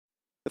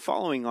The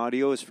following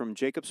audio is from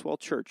Jacobswell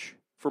Church.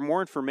 For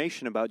more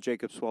information about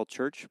Jacobswell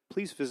Church,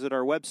 please visit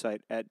our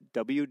website at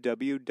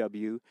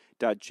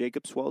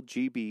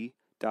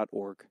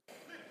www.jacobswellgb.org.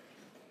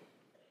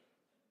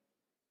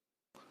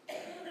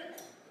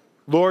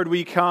 Lord,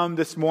 we come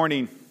this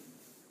morning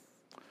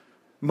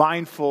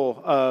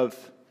mindful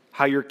of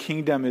how your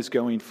kingdom is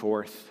going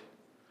forth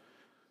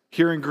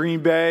here in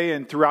Green Bay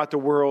and throughout the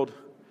world.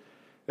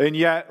 And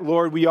yet,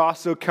 Lord, we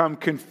also come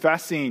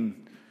confessing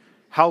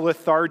how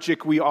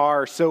lethargic we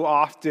are so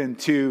often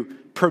to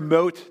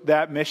promote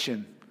that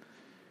mission.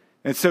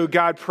 And so,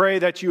 God, pray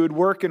that you would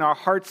work in our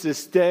hearts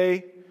this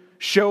day,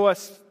 show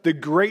us the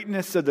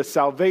greatness of the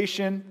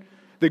salvation,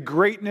 the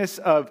greatness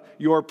of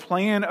your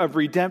plan of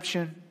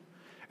redemption.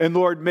 And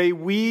Lord, may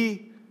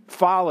we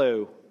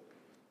follow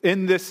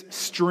in this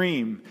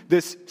stream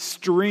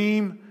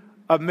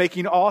of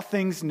making all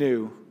things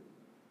new,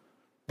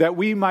 that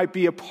we might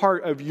be a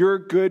part of your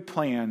good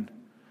plan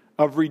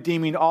of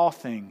redeeming all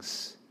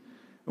things.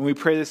 And we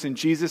pray this in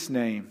Jesus'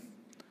 name.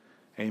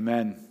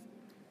 Amen.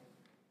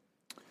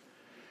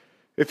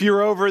 If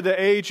you're over the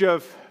age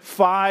of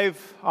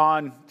 5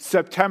 on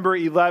September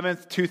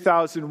 11th,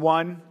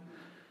 2001,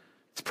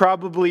 it's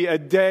probably a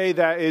day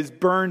that is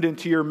burned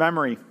into your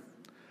memory.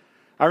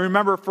 I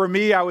remember for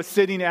me, I was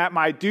sitting at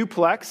my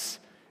duplex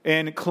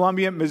in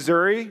Columbia,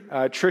 Missouri.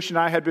 Trish and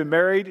I had been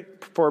married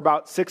for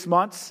about 6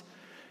 months.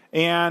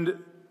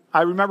 And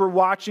I remember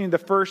watching the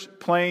first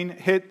plane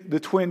hit the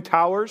Twin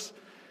Towers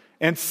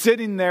and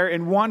sitting there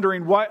and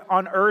wondering what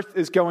on earth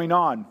is going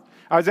on.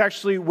 I was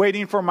actually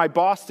waiting for my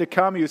boss to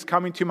come. He was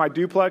coming to my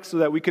duplex so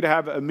that we could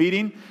have a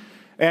meeting.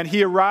 And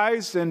he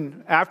arrives,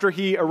 and after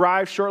he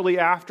arrives, shortly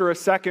after, a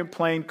second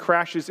plane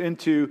crashes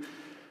into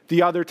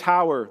the other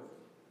tower.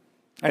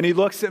 And he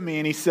looks at me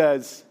and he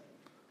says,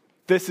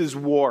 "This is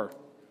war."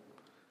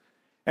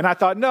 And I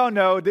thought,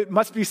 no, it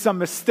must be some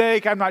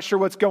mistake. I'm not sure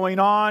what's going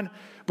on.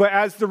 But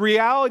as the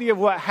reality of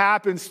what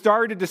happened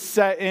started to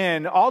set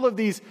in, all of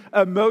these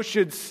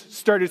emotions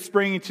started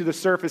springing to the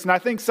surface. And I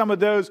think some of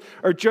those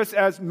are just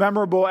as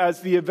memorable as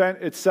the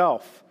event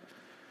itself.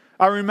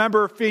 I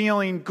remember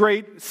feeling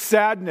great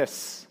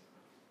sadness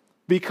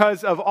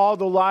because of all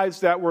the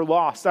lives that were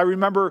lost. I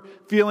remember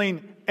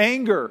feeling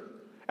anger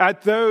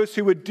at those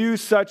who would do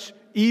such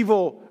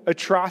evil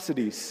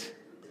atrocities.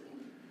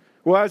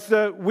 Well, as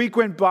the week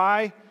went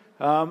by,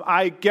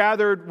 I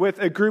gathered with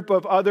a group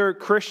of other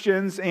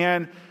Christians,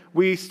 and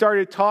we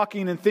started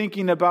talking and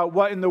thinking about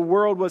what in the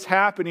world was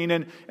happening.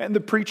 And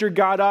the preacher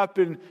got up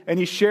and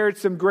he shared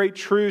some great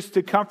truths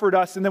to comfort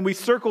us. And then we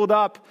circled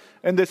up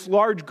in this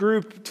large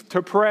group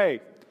to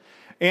pray.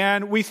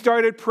 And we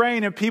started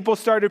praying, and people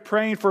started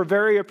praying for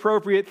very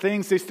appropriate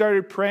things. They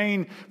started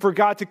praying for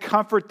God to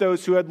comfort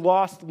those who had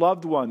lost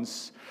loved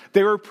ones.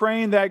 They were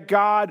praying that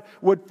God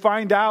would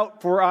find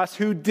out for us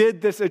who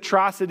did this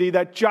atrocity,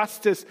 that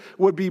justice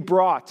would be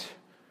brought.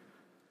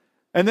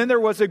 And then there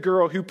was a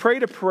girl who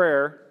prayed a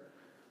prayer,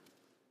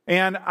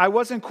 and I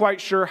wasn't quite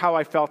sure how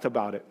I felt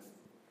about it.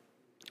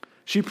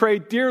 She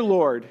prayed, "Dear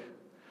Lord,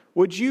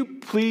 would you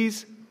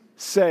please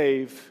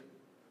save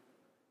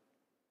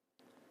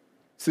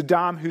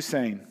Saddam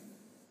Hussein?"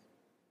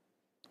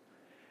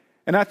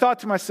 And I thought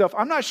to myself,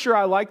 I'm not sure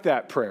I like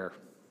that prayer.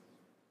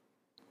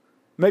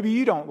 Maybe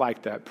you don't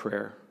like that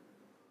prayer.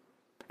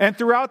 And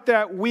throughout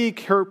that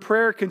week, her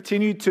prayer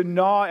continued to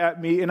gnaw at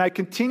me, and I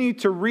continued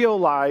to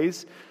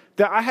realize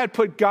that I had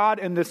put God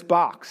in this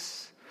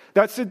box.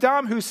 That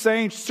Saddam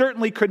Hussein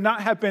certainly could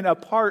not have been a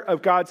part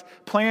of God's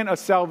plan of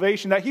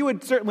salvation, that he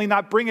would certainly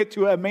not bring it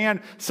to a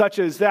man such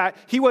as that.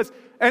 He was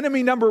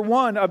enemy number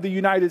one of the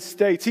United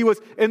States. He was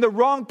in the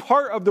wrong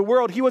part of the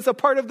world. He was a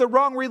part of the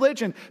wrong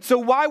religion. So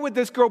why would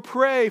this girl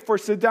pray for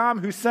Saddam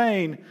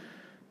Hussein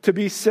to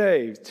be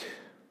saved?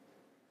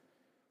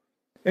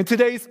 In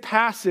today's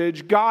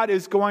passage, God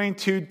is going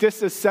to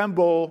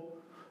disassemble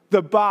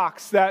the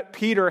box that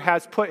Peter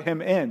has put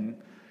him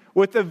in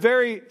with a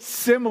very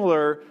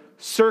similar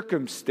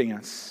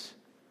circumstance.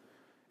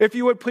 If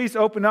you would please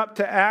open up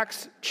to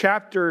Acts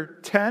chapter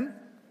 10.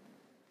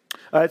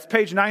 It's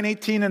page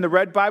 918 in the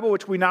Red Bible,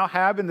 which we now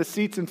have in the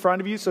seats in front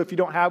of you. So if you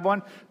don't have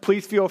one,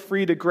 please feel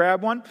free to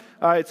grab one.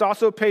 It's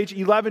also page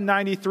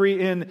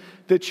 1193 in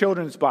the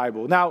Children's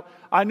Bible. Now,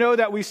 I know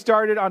that we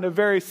started on a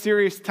very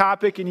serious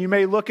topic, and you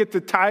may look at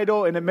the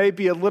title and it may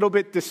be a little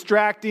bit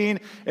distracting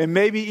and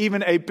maybe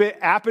even a bit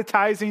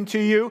appetizing to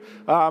you.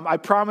 I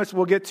promise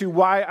we'll get to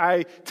why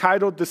I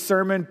titled the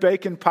sermon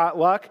Bacon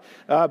Potluck.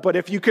 But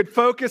if you could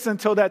focus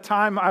until that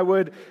time, I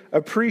would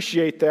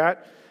appreciate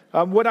that.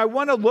 What I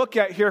want to look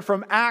at here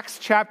from Acts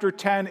chapter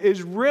 10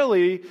 is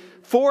really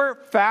 4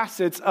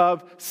 facets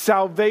of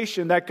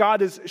salvation that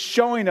God is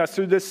showing us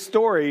through this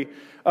story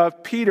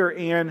of Peter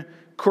and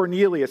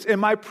Cornelius.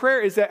 And my prayer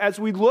is that as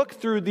we look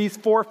through these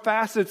 4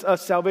 facets of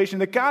salvation,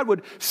 that God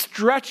would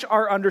stretch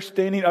our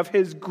understanding of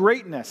his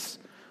greatness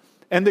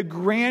and the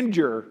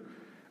grandeur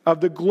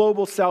of the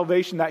global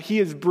salvation that he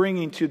is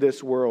bringing to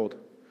this world.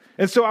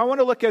 And so I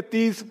want to look at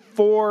these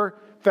 4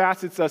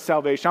 facets of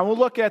salvation. I want to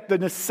look at the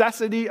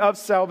necessity of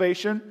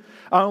salvation.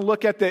 I want to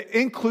look at the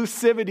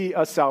inclusivity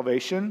of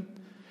salvation.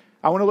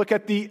 I want to look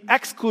at the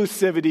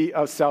exclusivity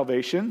of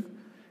salvation.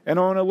 And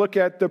I want to look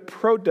at the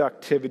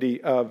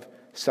productivity of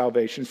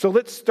salvation. So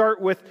let's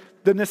start with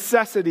the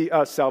necessity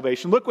of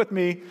salvation. Look with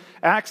me,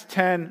 Acts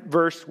 10,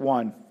 verse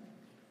 1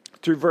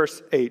 through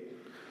verse 8.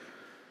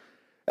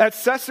 At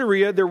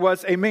Caesarea, there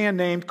was a man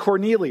named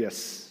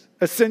Cornelius,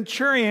 a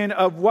centurion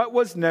of what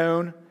was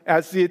known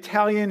as the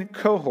Italian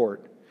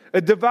cohort, a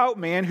devout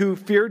man who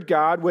feared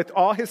God with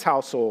all his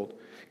household,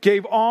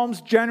 gave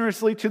alms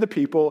generously to the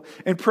people,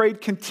 and prayed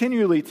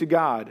continually to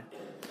God.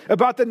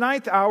 About the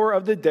 9th hour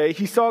of the day,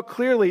 he saw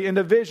clearly in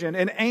a vision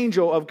an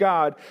angel of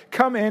God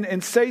come in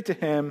and say to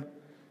him,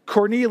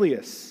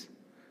 Cornelius.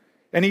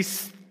 And he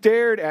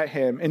stared at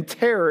him in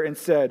terror and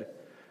said,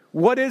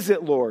 What is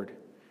it, Lord?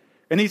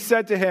 And he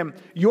said to him,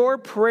 Your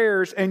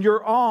prayers and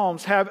your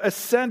alms have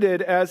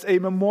ascended as a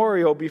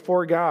memorial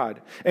before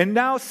God. And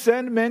now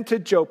send men to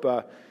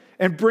Joppa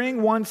and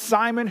bring one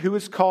Simon who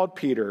is called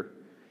Peter.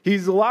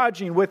 He's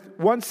lodging with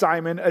one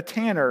Simon, a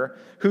tanner,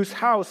 whose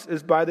house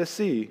is by the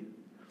sea.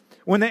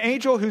 When the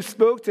angel who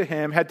spoke to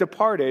him had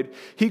departed,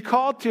 he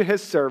called to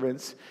his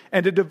servants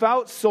and a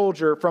devout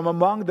soldier from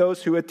among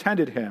those who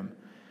attended him.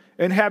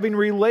 And having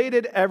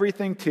related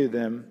everything to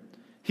them,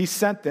 he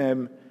sent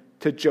them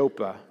to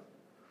Joppa.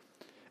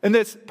 In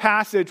this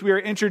passage, we are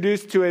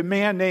introduced to a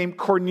man named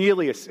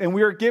Cornelius, and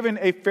we are given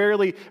a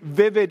fairly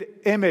vivid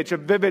image, a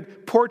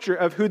vivid portrait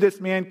of who this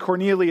man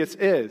Cornelius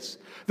is.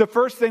 The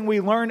first thing we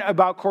learn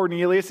about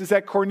Cornelius is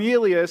that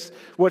Cornelius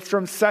was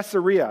from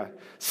Caesarea.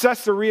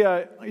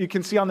 Caesarea, you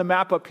can see on the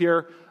map up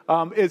here,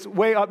 is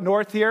way up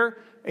north here,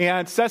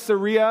 and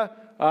Caesarea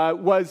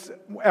was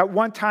at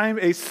one time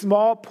a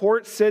small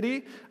port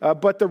city,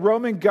 but the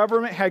Roman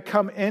government had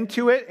come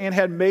into it and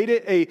had made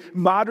it a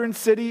modern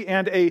city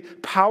and a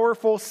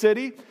powerful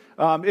city.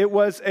 It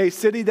was a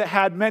city that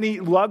had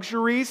many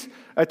luxuries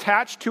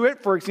attached to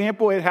it. For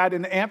example, it had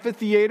an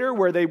amphitheater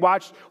where they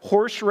watched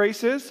horse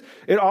races.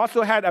 It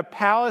also had a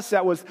palace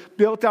that was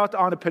built out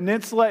on a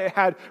peninsula. It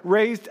had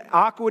raised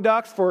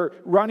aqueducts for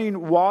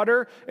running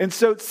water. And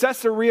so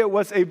Caesarea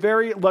was a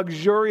very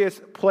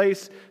luxurious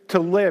place to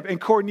live. And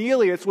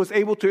Cornelius was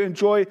able to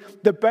enjoy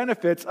the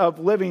benefits of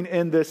living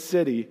in this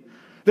city.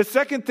 The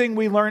second thing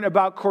we learn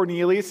about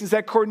Cornelius is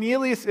that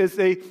Cornelius is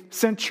a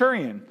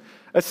centurion.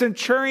 A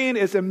centurion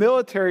is a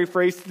military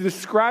phrase to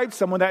describe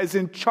someone that is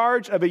in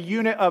charge of a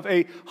unit of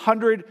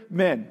 100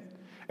 men.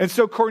 And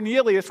so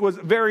Cornelius was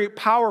very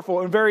powerful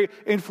and very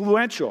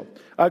influential.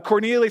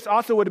 Cornelius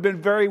also would have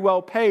been very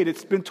well paid.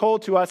 It's been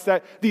told to us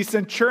that these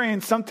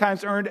centurions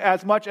sometimes earned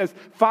as much as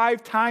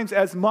 5 times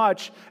as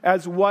much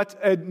as what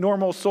a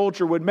normal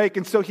soldier would make.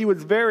 And so he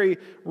was very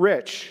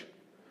rich.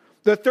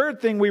 The third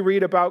thing we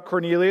read about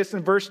Cornelius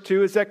in verse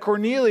 2 is that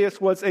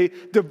Cornelius was a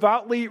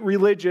devoutly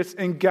religious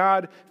and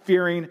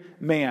God-fearing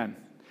man.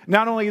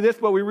 Not only this,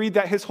 but we read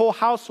that his whole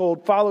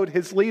household followed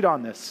his lead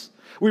on this.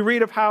 We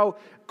read of how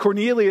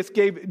Cornelius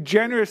gave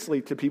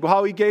generously to people,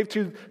 how he gave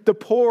to the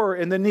poor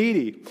and the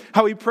needy,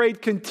 how he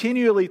prayed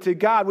continually to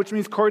God, which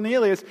means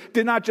Cornelius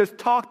did not just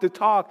talk the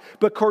talk,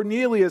 but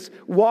Cornelius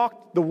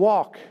walked the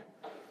walk.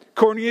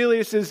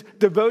 Cornelius'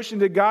 devotion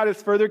to God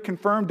is further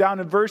confirmed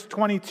down in verse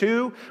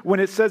 22 when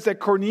it says that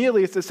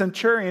Cornelius, a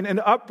centurion, an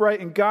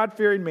upright and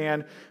God-fearing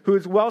man who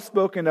is well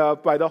spoken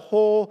of by the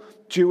whole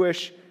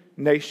Jewish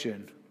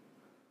nation.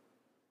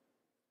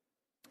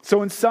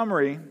 So in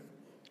summary,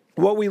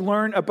 what we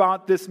learn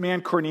about this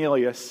man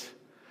Cornelius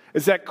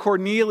is that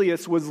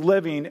Cornelius was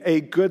living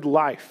a good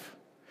life.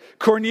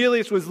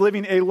 Cornelius was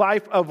living a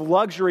life of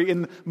luxury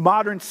in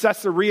modern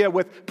Caesarea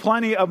with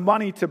plenty of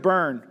money to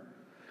burn.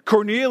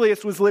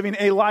 Cornelius was living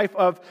a life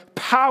of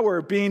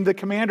power, being the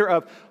commander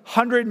of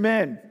 100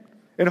 men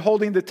and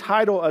holding the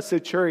title of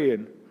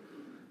centurion.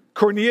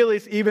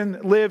 Cornelius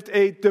even lived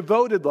a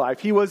devoted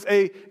life. He was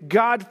a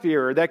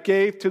God-fearer that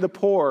gave to the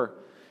poor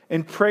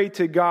and prayed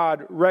to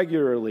God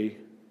regularly.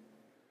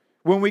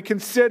 When we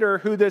consider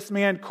who this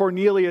man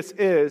Cornelius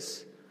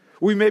is,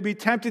 we may be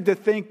tempted to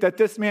think that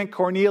this man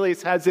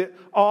Cornelius has it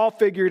all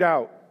figured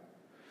out.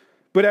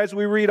 But as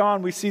we read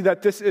on, we see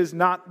that this is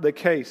not the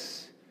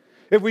case.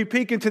 If we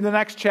peek into the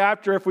next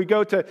chapter, if we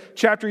go to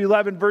chapter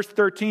 11, verse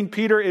 13,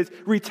 Peter is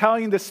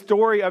retelling the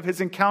story of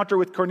his encounter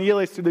with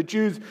Cornelius to the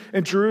Jews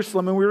in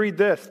Jerusalem. And we read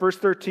this, verse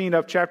 13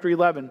 of chapter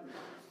 11.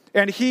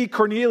 And he,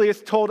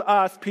 Cornelius, told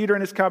us, Peter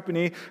and his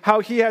company, how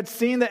he had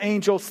seen the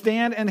angel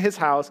stand in his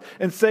house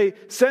and say,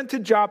 Send to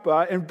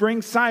Joppa and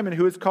bring Simon,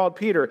 who is called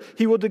Peter.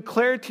 He will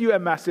declare to you a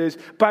message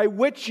by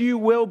which you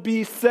will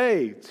be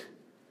saved,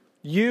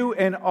 you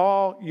and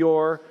all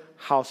your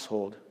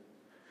household.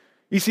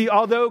 You see,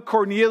 although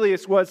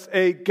Cornelius was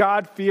a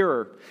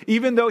God-fearer,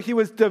 even though he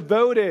was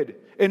devoted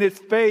in his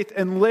faith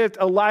and lived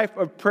a life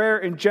of prayer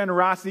and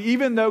generosity,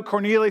 even though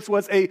Cornelius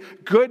was a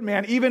good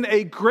man, even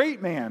a great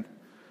man,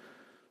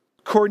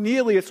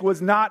 Cornelius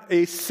was not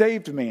a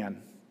saved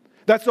man.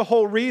 That's the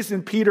whole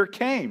reason Peter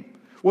came,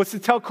 was to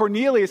tell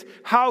Cornelius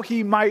how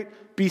he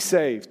might be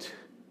saved.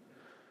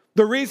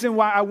 The reason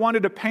why I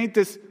wanted to paint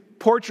this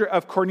portrait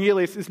of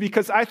Cornelius is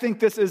because I think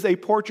this is a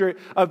portrait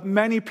of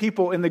many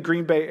people in the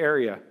Green Bay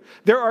area.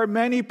 There are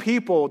many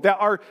people that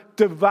are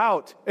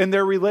devout in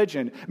their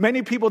religion,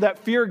 many people that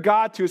fear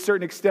God to a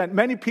certain extent,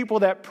 many people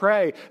that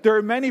pray. There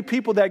are many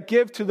people that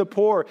give to the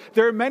poor.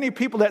 There are many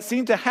people that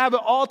seem to have it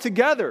all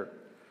together,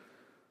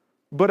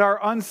 but are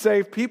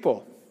unsaved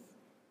people.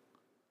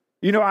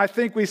 You know, I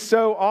think we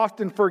so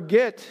often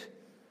forget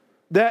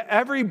that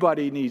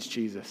everybody needs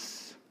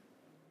Jesus.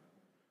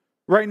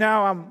 Right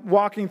now, I'm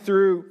walking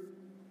through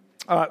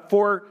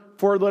four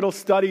little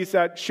studies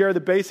that share the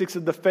basics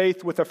of the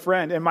faith with a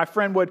friend. And my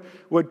friend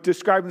would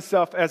describe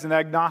himself as an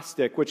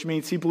agnostic, which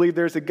means he believed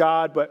there's a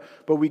God, but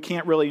we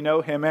can't really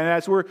know him. And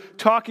as we're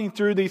talking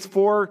through these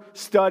 4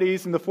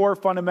 studies and the 4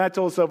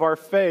 fundamentals of our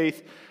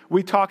faith,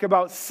 we talk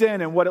about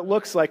sin and what it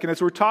looks like. And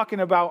as we're talking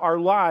about our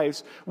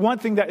lives, one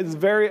thing that is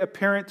very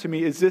apparent to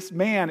me is this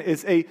man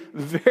is a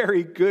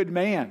very good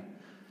man.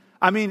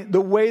 I mean, the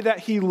way that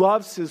he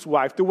loves his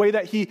wife, the way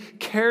that he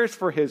cares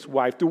for his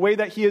wife, the way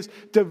that he is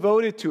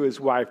devoted to his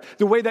wife,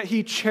 the way that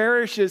he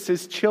cherishes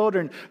his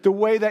children, the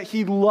way that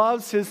he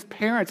loves his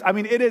parents. I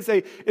mean, it is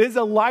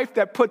a life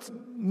that puts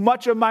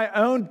much of my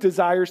own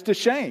desires to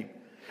shame.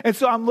 And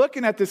so I'm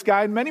looking at this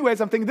guy. In many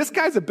ways, I'm thinking, this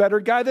guy's a better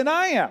guy than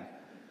I am.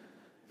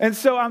 And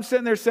so I'm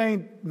sitting there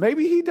saying,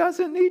 maybe he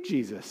doesn't need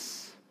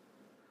Jesus.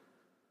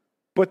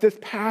 But this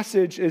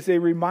passage is a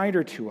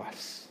reminder to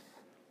us.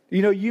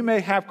 You know, you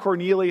may have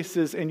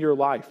Corneliuses in your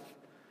life.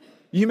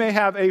 You may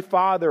have a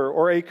father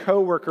or a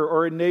coworker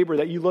or a neighbor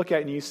that you look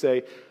at and you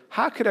say,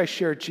 how could I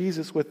share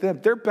Jesus with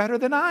them? They're better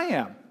than I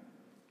am.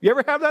 You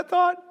ever have that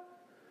thought?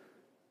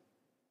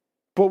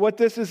 But what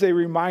this is a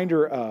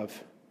reminder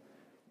of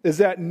is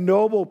that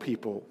noble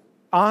people,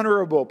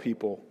 honorable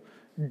people,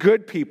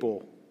 good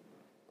people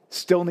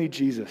still need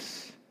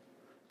Jesus.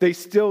 They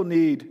still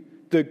need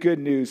the good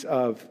news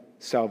of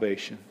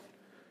salvation.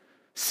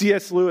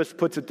 C.S. Lewis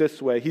puts it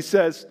this way. He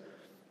says,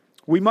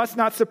 we must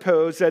not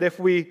suppose that if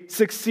we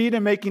succeed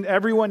in making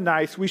everyone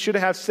nice, we should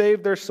have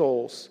saved their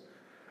souls.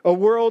 A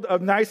world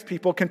of nice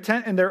people,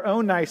 content in their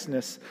own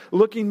niceness,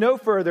 looking no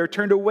further,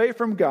 turned away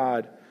from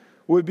God,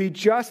 would be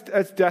just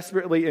as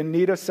desperately in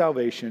need of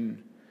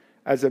salvation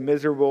as a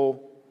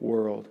miserable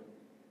world.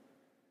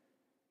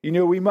 You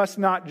know, we must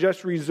not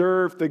just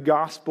reserve the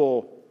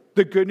gospel,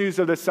 the good news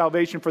of the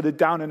salvation for the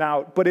down and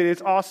out, but it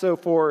is also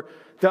for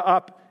the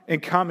up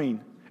and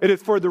coming. It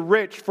is for the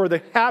rich, for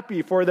the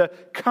happy, for the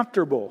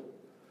comfortable.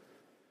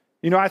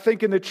 You know, I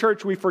think in the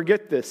church we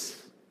forget this.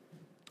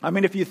 I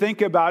mean, if you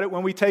think about it,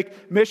 when we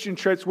take mission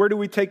trips, where do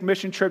we take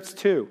mission trips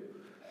to?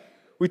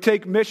 We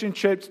take mission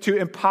trips to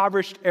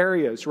impoverished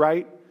areas,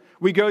 right?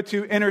 We go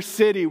to inner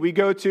city. We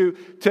go to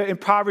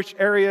impoverished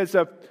areas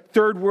of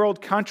third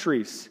world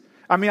countries.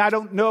 I mean, I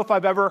don't know if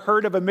I've ever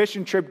heard of a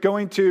mission trip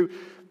going to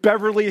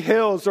Beverly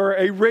Hills or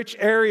a rich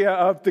area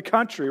of the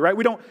country, right?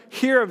 We don't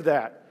hear of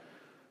that.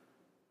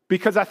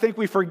 Because I think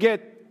we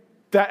forget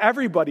that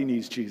everybody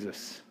needs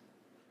Jesus.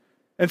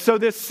 And so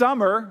this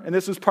summer, and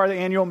this was part of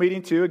the annual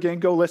meeting too, again,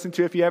 go listen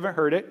to it if you haven't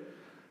heard it,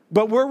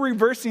 but we're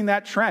reversing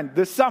that trend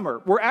this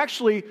summer.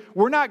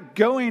 We're not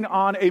going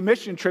on a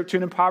mission trip to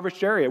an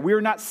impoverished area. We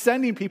are not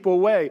sending people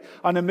away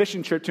on a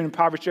mission trip to an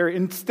impoverished area.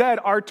 Instead,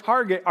 our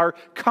target are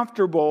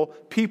comfortable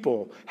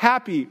people,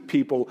 happy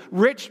people,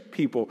 rich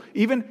people,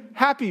 even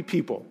happy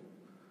people.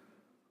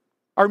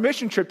 Our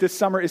mission trip this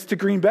summer is to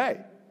Green Bay.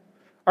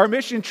 Our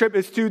mission trip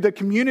is to the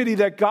community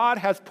that God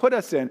has put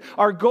us in.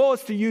 Our goal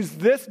is to use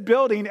this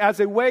building as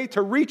a way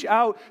to reach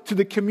out to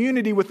the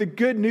community with the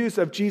good news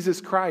of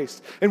Jesus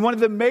Christ. And one of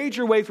the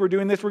major ways we're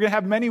doing this, we're going to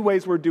have many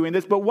ways we're doing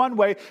this, but one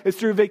way is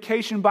through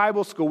Vacation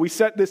Bible School. We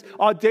set this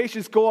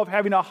audacious goal of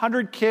having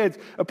 100 kids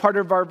a part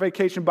of our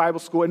Vacation Bible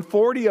School, and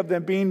 40 of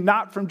them being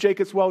not from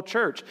Jacob's Well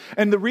Church.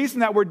 And the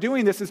reason that we're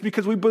doing this is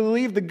because we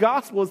believe the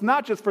gospel is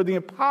not just for the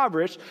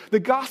impoverished,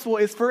 the gospel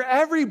is for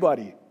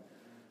everybody.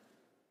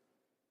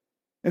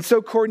 And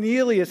so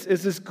Cornelius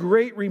is this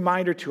great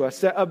reminder to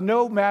us that of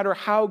no matter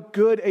how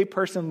good a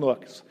person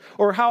looks,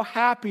 or how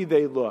happy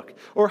they look,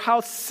 or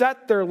how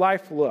set their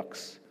life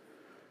looks,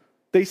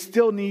 they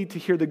still need to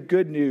hear the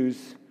good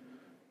news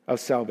of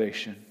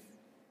salvation.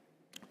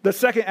 The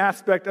second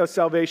aspect of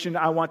salvation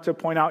I want to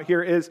point out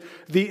here is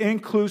the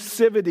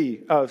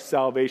inclusivity of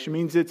salvation. It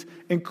means it's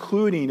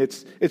including,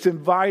 it's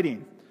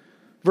inviting.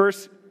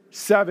 Verse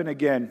 7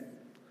 again.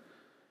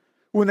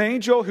 When the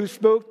angel who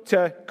spoke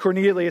to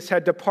Cornelius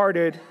had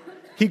departed,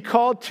 he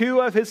called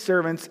 2 of his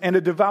servants and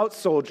a devout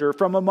soldier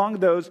from among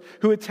those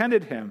who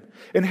attended him.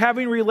 And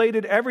having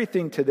related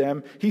everything to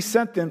them, he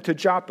sent them to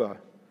Joppa.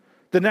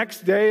 The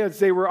next day, as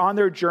they were on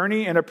their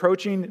journey and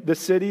approaching the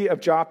city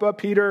of Joppa,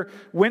 Peter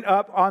went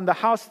up on the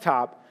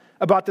housetop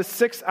about the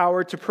 6th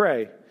hour to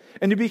pray.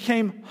 And he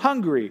became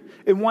hungry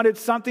and wanted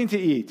something to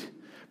eat.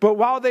 But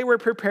while they were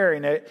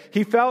preparing it,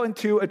 he fell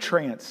into a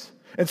trance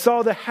and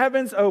saw the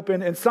heavens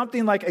open and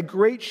something like a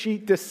great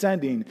sheet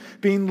descending,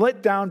 being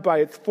lit down by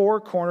its 4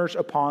 corners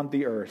upon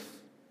the earth.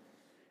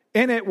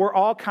 In it were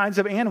all kinds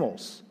of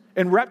animals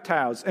and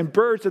reptiles and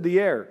birds of the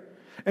air.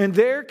 And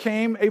there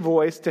came a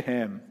voice to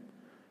him,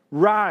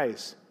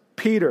 "Rise,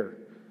 Peter,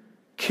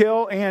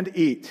 kill and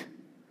eat."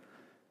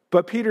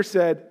 But Peter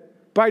said,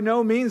 "By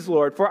no means,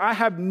 Lord, for I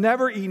have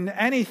never eaten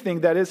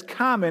anything that is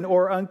common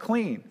or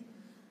unclean."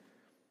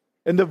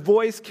 And the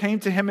voice came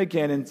to him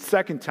again a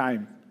second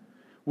time,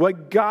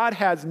 "What God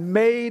has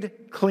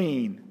made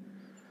clean,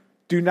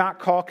 do not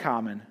call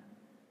common."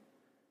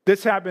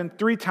 This happened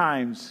 3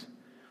 times,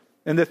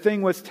 and the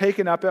thing was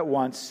taken up at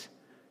once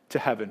to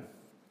heaven.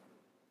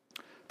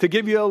 To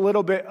give you a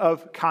little bit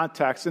of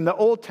context, in the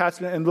Old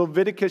Testament, in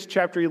Leviticus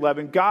chapter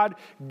 11, God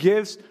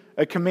gives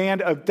a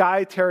command of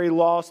dietary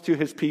laws to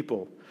his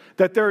people.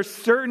 That there are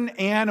certain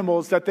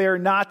animals that they are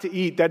not to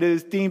eat, that it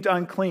is deemed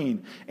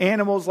unclean.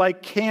 Animals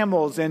like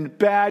camels and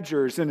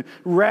badgers and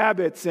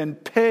rabbits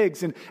and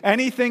pigs and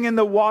anything in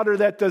the water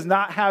that does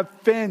not have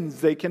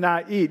fins they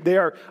cannot eat. They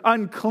are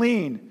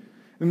unclean.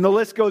 And the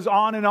list goes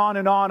on and on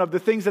and on of the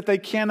things that they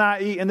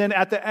cannot eat. And then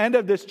at the end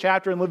of this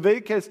chapter in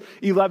Leviticus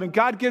 11,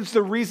 God gives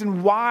the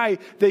reason why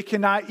they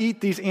cannot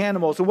eat these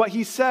animals. And what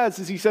he says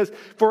is, he says,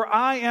 "For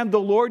I am the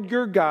Lord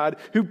your God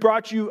who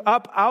brought you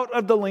up out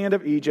of the land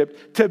of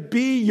Egypt to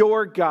be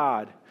your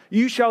God.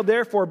 You shall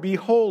therefore be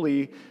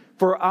holy,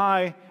 for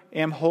I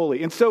am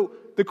holy." And so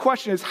the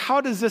question is, how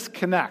does this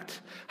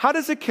connect? How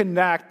does it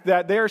connect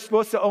that they are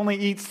supposed to only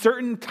eat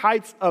certain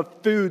types of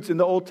foods in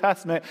the Old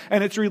Testament,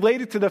 and it's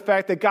related to the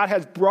fact that God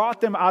has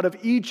brought them out of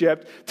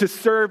Egypt to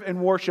serve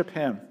and worship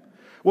him?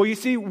 Well, you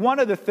see, one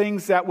of the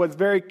things that was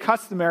very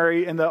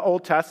customary in the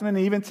Old Testament,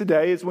 and even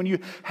today, is when you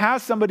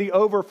have somebody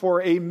over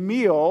for a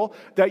meal,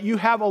 that you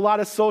have a lot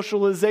of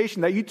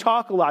socialization, that you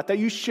talk a lot, that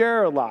you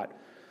share a lot.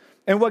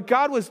 And what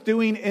God was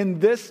doing in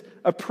this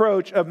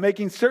approach of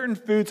making certain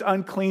foods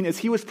unclean is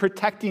he was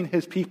protecting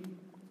his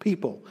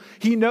people.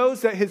 He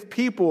knows that his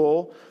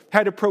people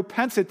had a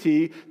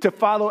propensity to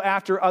follow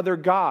after other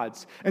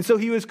gods. And so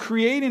he was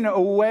creating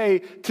a way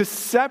to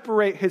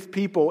separate his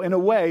people, in a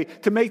way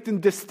to make them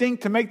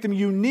distinct, to make them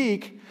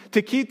unique,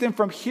 to keep them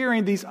from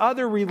hearing these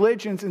other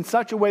religions in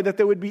such a way that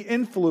they would be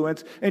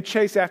influenced and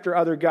chase after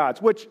other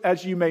gods, which,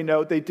 as you may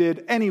know, they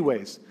did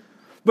anyways.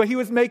 But he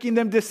was making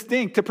them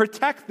distinct to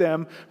protect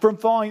them from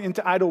falling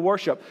into idol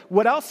worship.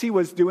 What else he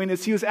was doing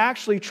is he was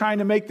actually trying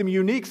to make them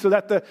unique so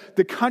that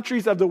the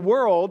countries of the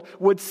world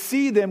would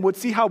see them, would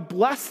see how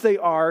blessed they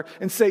are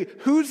and say,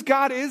 whose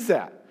God is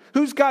that?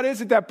 Whose God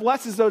is it that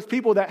blesses those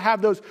people that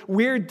have those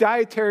weird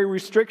dietary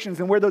restrictions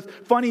and wear those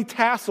funny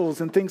tassels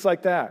and things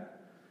like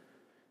that?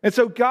 And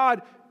so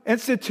God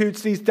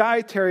institutes these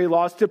dietary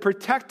laws to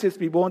protect his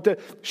people and to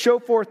show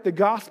forth the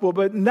gospel.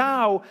 But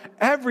now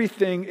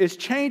everything is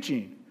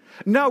changing.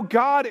 Now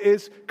God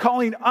is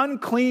calling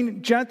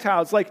unclean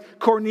Gentiles like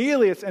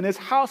Cornelius and his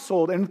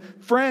household and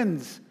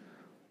friends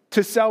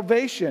to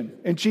salvation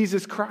in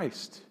Jesus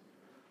Christ.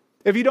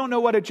 If you don't know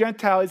what a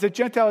Gentile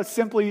is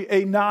simply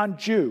a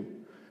non-Jew.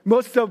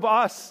 Most of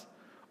us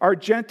are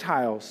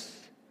Gentiles.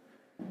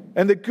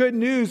 And the good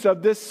news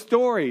of this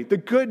story, the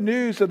good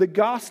news of the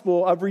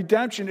gospel of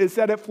redemption, is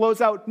that it flows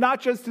out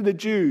not just to the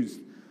Jews,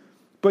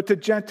 but to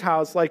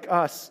Gentiles like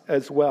us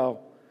as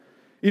well.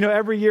 You know,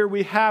 every year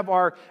we have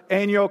our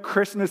annual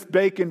Christmas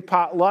bacon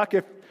potluck.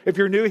 If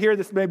you're new here,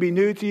 this may be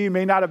new to you. You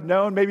may not have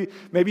known.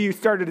 Maybe you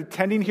started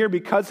attending here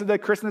because of the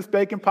Christmas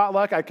bacon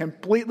potluck. I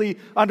completely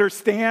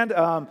understand.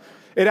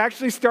 It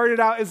actually started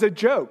out as a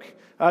joke.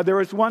 There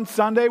was one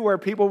Sunday where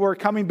people were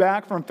coming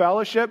back from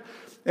fellowship,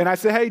 and I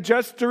said, hey,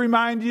 just to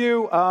remind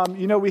you,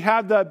 we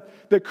have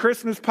the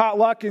Christmas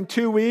potluck in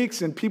 2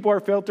 weeks, and people are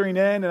filtering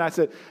in, and I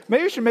said,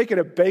 maybe we should make it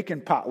a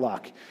bacon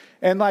potluck.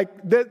 And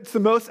that's the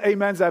most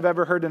amens I've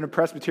ever heard in a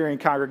Presbyterian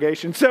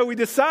congregation. So we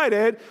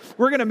decided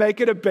we're going to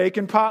make it a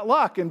bacon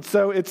potluck. And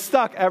so it's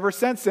stuck ever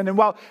since then. And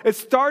while it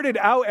started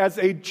out as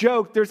a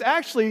joke, there's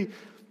actually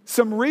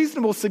some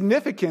reasonable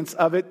significance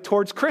of it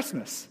towards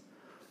Christmas.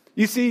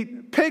 You see,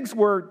 pigs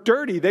were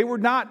dirty. They were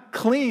not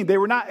clean. They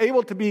were not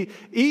able to be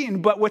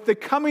eaten. But with the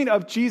coming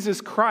of Jesus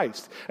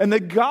Christ and the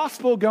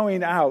gospel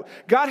going out,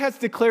 God has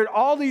declared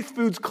all these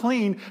foods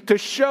clean to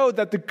show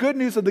that the good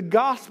news of the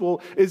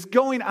gospel is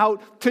going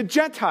out to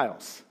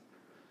Gentiles.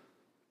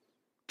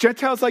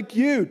 Gentiles like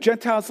you,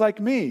 Gentiles like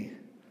me.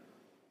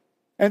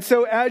 And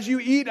so as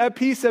you eat a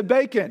piece of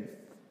bacon,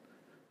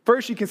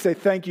 first you can say,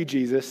 thank you,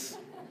 Jesus,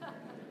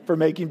 for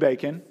making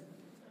bacon.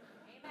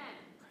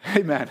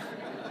 Amen.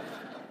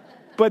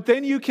 But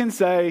then you can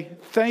say,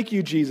 thank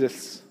you,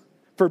 Jesus,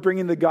 for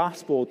bringing the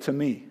gospel to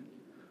me.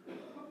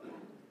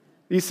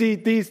 You see,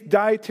 these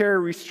dietary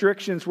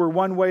restrictions were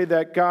one way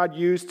that God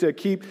used to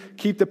keep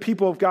the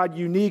people of God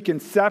unique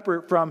and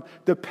separate from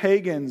the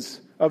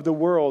pagans of the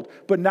world.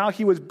 But now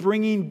he was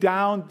bringing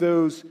down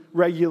those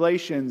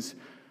regulations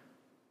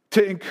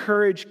to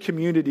encourage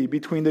community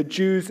between the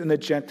Jews and the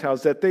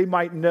Gentiles, that they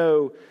might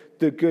know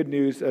the good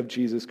news of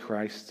Jesus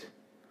Christ.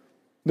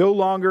 No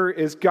longer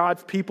is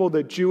God's people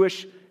the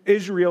Jewish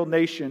Israel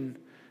nation.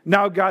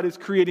 Now God is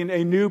creating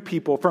a new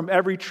people from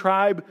every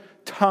tribe,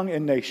 tongue,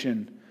 and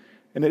nation.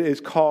 And it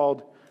is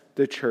called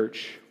the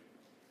church.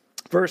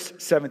 Verse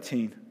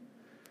 17.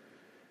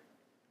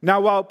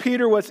 Now, while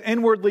Peter was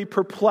inwardly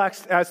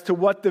perplexed as to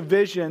what the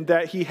vision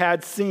that he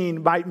had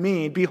seen might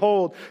mean,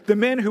 behold, the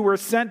men who were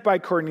sent by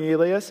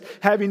Cornelius,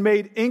 having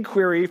made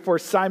inquiry for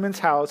Simon's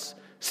house,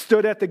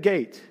 stood at the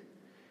gate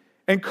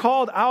and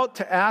called out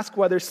to ask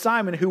whether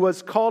Simon, who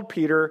was called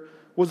Peter,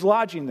 was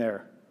lodging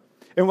there.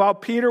 And while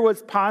Peter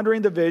was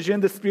pondering the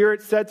vision, the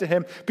Spirit said to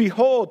him,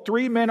 behold,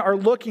 3 men are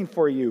looking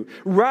for you.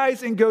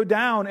 Rise and go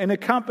down and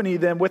accompany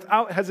them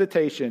without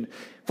hesitation,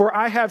 for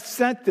I have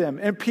sent them.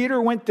 And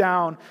Peter went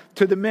down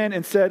to the men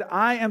and said,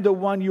 I am the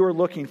one you are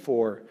looking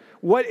for.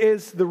 What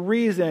is the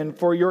reason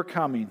for your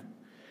coming?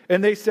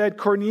 And they said,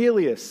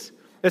 Cornelius,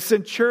 a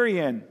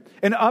centurion,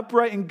 an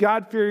upright and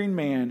God-fearing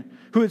man,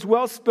 who is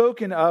well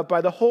spoken of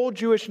by the whole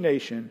Jewish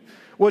nation,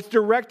 was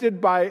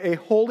directed by a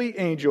holy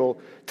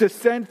angel to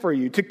send for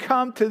you, to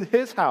come to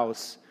his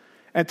house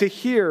and to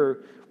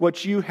hear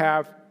what you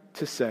have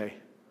to say.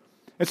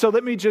 And so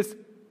let me just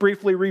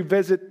briefly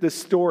revisit the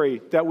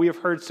story that we have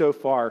heard so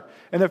far.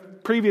 In the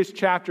previous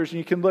chapters, and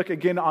you can look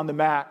again on the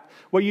map,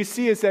 what you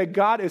see is that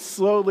God is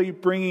slowly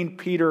bringing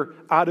Peter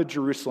out of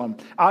Jerusalem,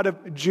 out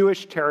of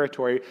Jewish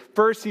territory.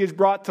 First, he is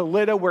brought to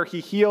Lydda, where he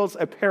heals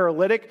a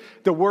paralytic.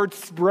 The word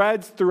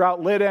spreads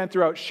throughout Lydda and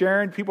throughout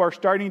Sharon. People are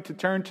starting to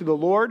turn to the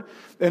Lord.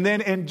 And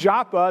then in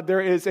Joppa,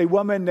 there is a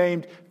woman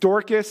named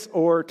Dorcas,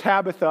 or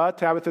Tabitha.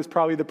 Tabitha is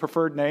probably the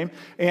preferred name.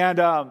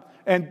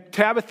 And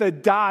Tabitha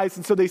dies,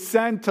 and so they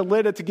send to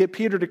Lydda to get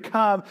Peter to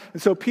come.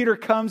 And so Peter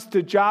comes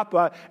to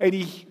Joppa, and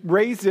he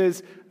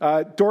raises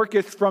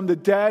Dorcas from the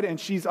dead, and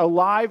she's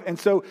alive. And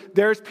so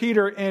there's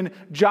Peter in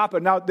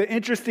Joppa. Now, the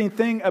interesting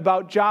thing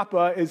about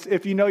Joppa is,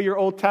 if you know your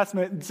Old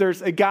Testament,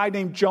 there's a guy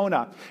named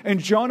Jonah. And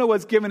Jonah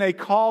was given a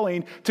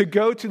calling to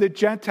go to the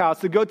Gentiles,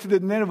 to go to the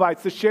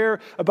Ninevites, to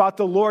share about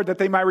the Lord, that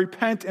they might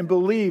repent and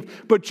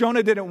believe. But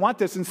Jonah didn't want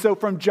this. And so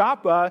from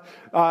Joppa,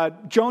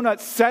 Jonah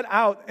set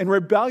out in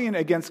rebellion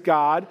against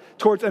God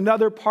towards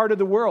another part of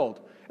the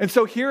world. And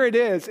so here it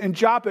is in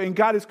Joppa, and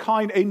God is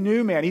calling a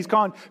new man. He's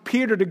calling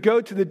Peter to go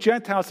to the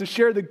Gentiles to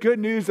share the good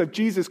news of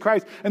Jesus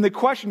Christ. And the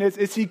question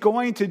is he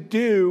going to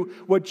do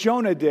what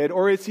Jonah did,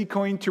 or is he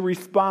going to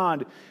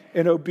respond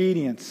in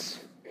obedience?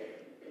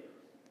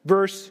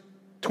 Verse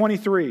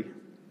 23.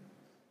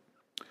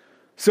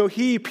 So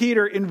he,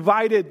 Peter,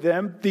 invited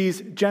them,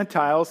 these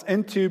Gentiles,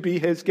 in to be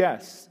his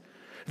guests.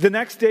 The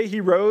next day he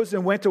rose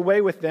and went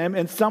away with them,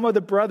 and some of the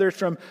brothers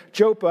from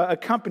Joppa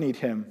accompanied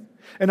him.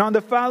 And on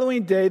the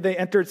following day they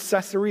entered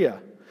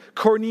Caesarea.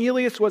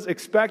 Cornelius was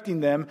expecting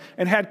them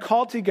and had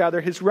called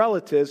together his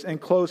relatives and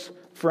close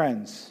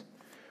friends.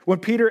 When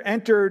Peter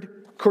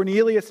entered,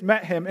 Cornelius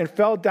met him and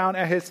fell down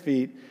at his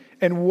feet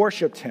and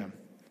worshipped him.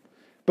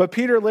 But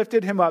Peter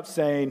lifted him up,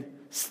 saying,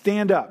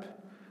 Stand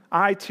up,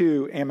 I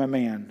too am a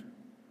man.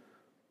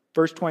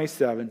 Verse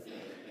 27.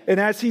 And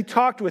as he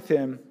talked with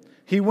him,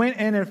 he went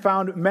in and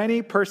found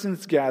many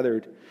persons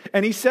gathered.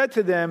 And he said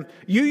to them,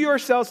 You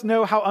yourselves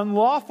know how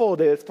unlawful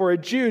it is for a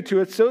Jew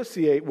to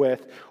associate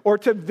with or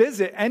to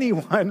visit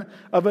anyone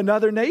of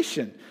another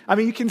nation. I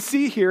mean, you can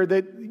see here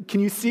can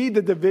you see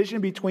the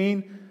division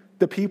between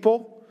the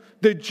people?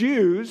 The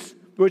Jews,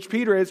 which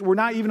Peter is, were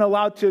not even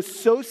allowed to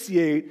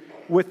associate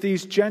with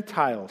these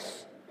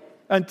Gentiles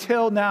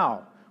until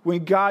now,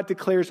 when God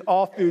declares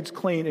all foods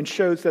clean and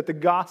shows that the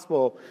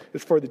gospel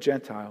is for the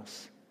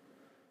Gentiles.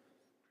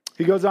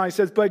 He goes on, he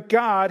says, But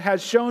God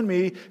has shown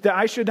me that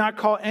I should not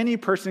call any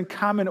person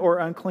common or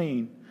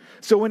unclean.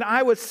 So when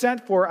I was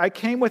sent for, I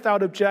came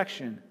without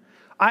objection.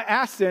 I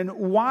asked then,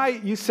 Why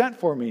you sent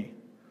for me?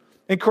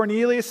 And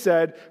Cornelius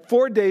said,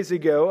 4 days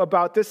ago,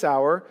 about this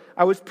hour,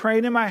 I was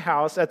praying in my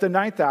house at the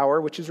 9th hour,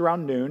 which is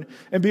around noon,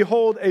 and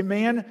behold, a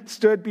man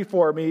stood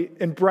before me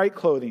in bright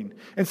clothing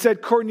and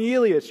said,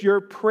 Cornelius, your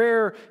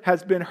prayer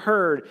has been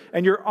heard,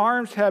 and your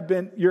alms have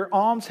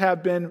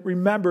been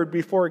remembered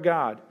before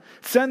God.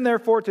 Send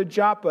therefore to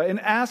Joppa and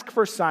ask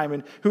for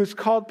Simon, who is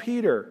called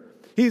Peter.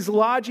 He's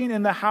lodging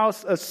in the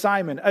house of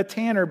Simon, a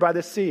tanner by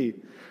the sea.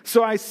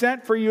 So I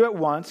sent for you at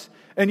once,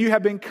 and you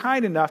have been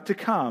kind enough to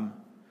come.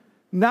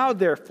 Now,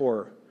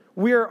 therefore,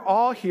 we are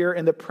all here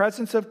in the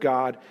presence of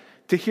God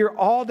to hear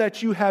all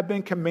that you have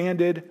been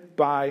commanded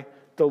by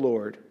the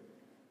Lord.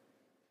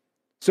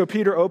 So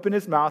Peter opened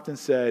his mouth and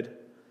said,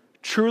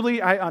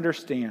 Truly I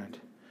understand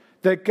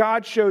that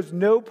God shows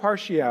no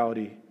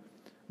partiality,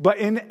 but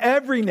in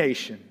every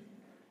nation,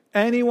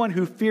 anyone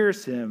who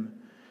fears him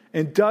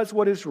and does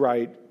what is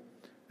right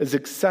is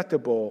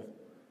acceptable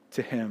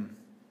to him.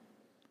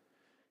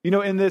 You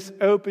know, in this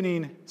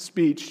opening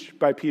speech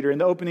by Peter, in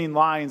the opening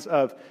lines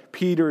of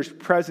Peter's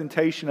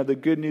presentation of the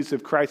good news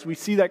of Christ, we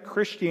see that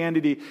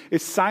Christianity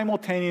is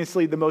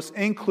simultaneously the most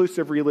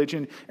inclusive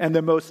religion and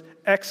the most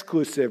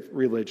exclusive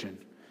religion.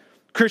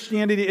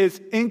 Christianity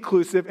is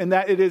inclusive in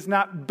that it is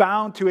not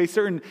bound to a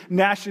certain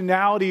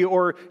nationality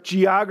or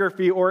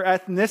geography or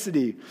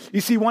ethnicity.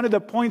 You see, one of the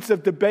points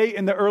of debate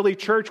in the early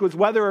church was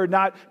whether or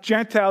not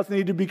Gentiles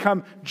needed to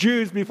become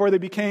Jews before they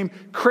became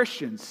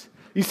Christians.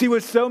 You see,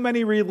 with so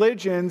many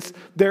religions,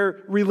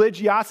 their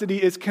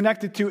religiosity is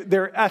connected to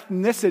their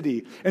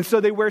ethnicity. And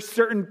so they wear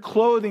certain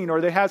clothing or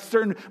they have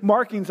certain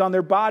markings on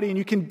their body, and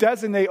you can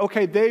designate,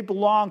 okay, they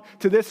belong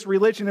to this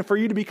religion. And for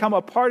you to become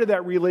a part of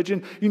that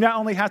religion, you not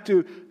only have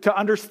to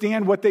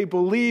understand what they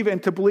believe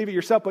and to believe it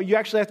yourself, but you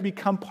actually have to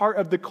become part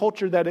of the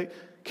culture that it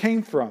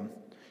came from.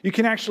 You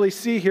can actually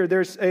see here,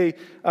 there's a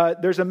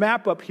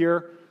map up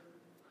here.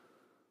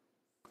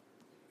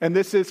 And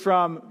this is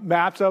from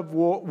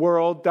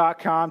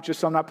mapsofworld.com, just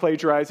so I'm not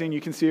plagiarizing. You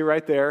can see it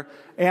right there.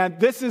 And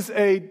this is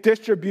a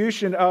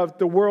distribution of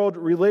the world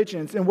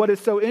religions. And what is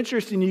so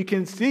interesting, you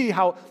can see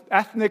how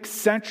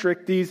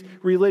ethnic-centric these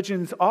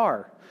religions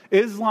are.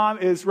 Islam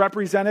is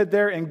represented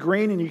there in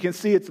green, and you can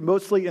see it's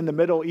mostly in the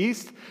Middle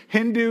East.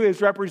 Hindu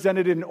is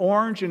represented in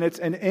orange, and it's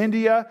in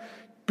India.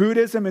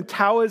 Buddhism and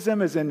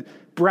Taoism is in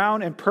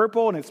brown and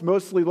purple, and it's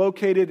mostly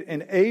located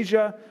in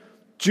Asia.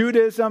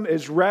 Judaism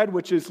is red,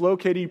 which is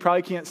located, you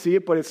probably can't see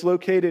it, but it's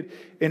located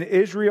in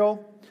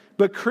Israel.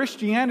 But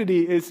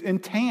Christianity is in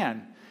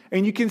tan.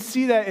 And you can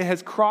see that it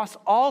has crossed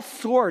all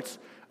sorts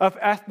of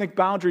ethnic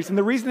boundaries. And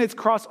the reason it's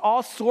crossed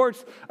all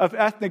sorts of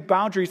ethnic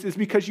boundaries is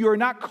because you are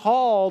not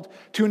called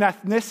to an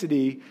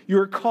ethnicity, you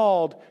are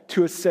called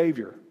to a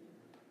Savior.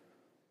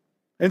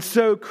 And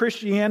so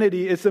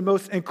Christianity is the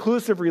most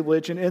inclusive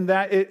religion in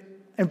that it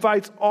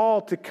invites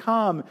all to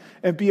come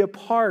and be a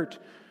part,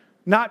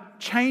 not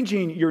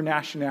changing your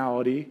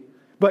nationality,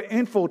 but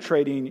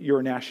infiltrating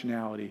your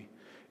nationality.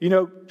 You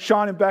know,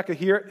 Sean and Becca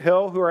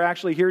Hill, who are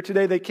actually here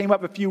today, they came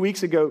up a few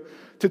weeks ago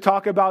to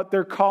talk about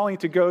their calling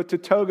to go to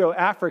Togo,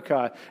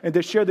 Africa, and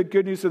to share the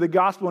good news of the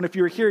gospel. And if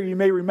you're here, you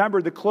may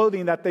remember the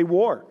clothing that they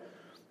wore.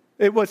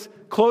 It was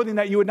clothing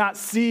that you would not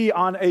see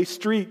on a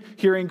street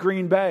here in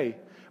Green Bay.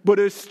 But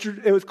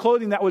it was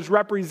clothing that was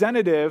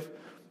representative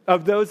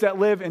of those that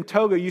live in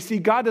Togo. You see,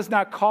 God does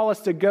not call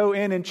us to go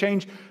in and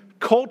change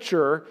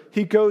culture.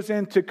 He goes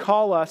in to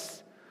call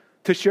us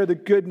to share the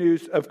good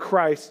news of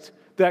Christ,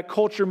 that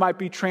culture might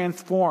be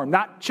transformed.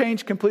 Not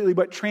changed completely,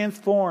 but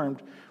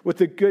transformed with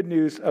the good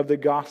news of the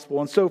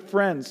gospel. And so,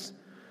 friends,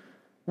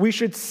 we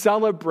should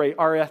celebrate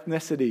our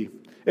ethnicity.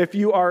 If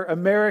you are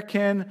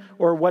American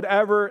or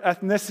whatever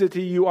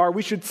ethnicity you are,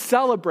 we should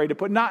celebrate it,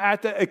 but not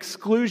at the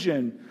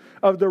exclusion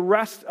of the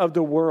rest of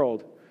the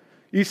world.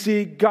 You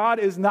see, God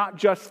is not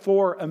just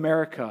for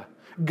America.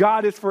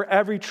 God is for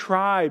every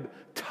tribe,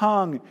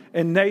 tongue,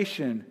 and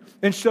nation.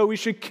 And so we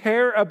should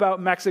care about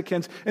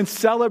Mexicans and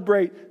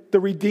celebrate the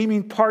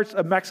redeeming parts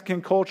of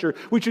Mexican culture.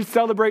 We should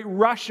celebrate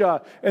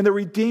Russia and the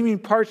redeeming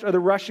parts of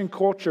the Russian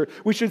culture.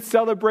 We should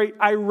celebrate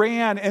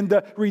Iran and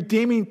the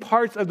redeeming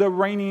parts of the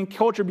Iranian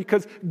culture,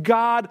 because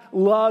God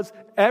loves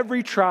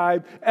every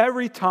tribe,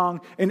 every tongue,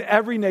 and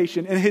every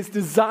nation. And his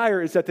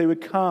desire is that they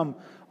would come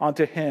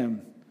onto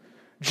him.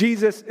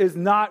 Jesus is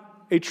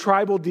not a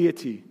tribal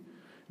deity.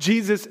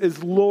 Jesus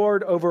is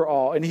Lord over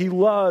all, and he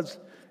loves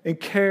and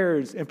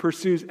cares and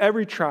pursues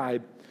every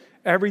tribe,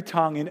 every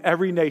tongue, and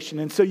every nation.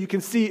 And so you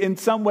can see in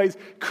some ways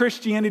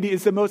Christianity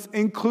is the most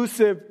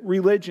inclusive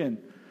religion,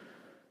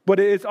 but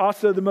it is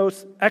also the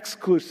most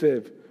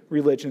exclusive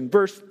religion.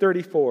 Verse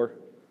 34.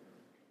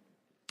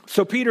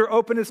 So Peter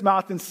opened his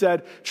mouth and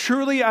said,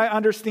 "Truly I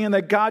understand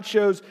that God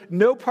shows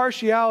no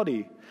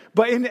partiality,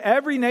 but in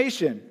every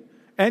nation,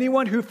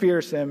 anyone who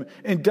fears him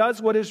and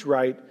does what is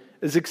right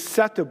is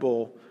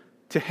acceptable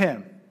to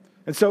him."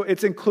 And so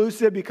it's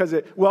inclusive because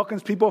it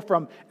welcomes people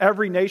from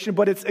every nation,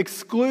 but it's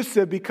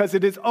exclusive because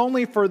it is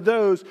only for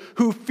those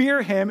who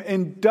fear him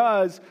and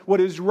does what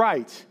is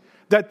right.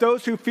 That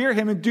those who fear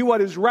him and do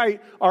what is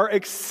right are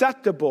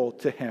acceptable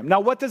to him.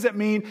 Now, what does it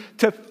mean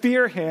to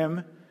fear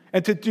him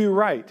and to do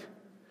right?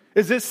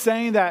 Is this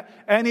saying that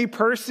any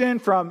person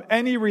from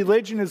any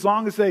religion, as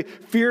long as they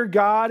fear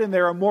God and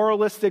they're a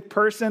moralistic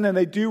person and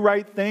they do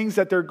right things,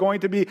 that they're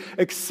going to be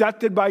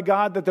accepted by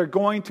God, that they're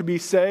going to be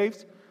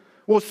saved?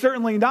 Well,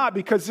 certainly not,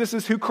 because this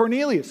is who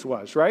Cornelius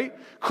was, right?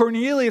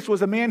 Cornelius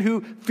was a man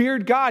who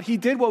feared God. He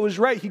did what was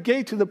right. He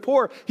gave to the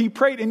poor. He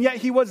prayed, and yet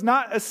he was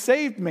not a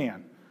saved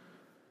man.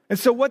 And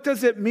so what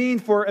does it mean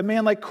for a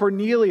man like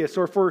Cornelius,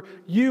 or for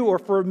you or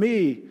for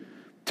me,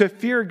 to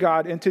fear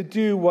God and to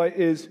do what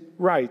is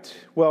right?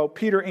 Well,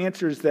 Peter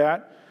answers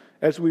that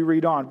as we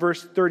read on.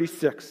 Verse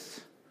 36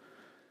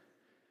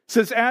 it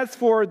says, "As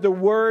for the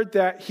word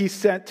that he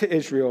sent to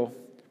Israel,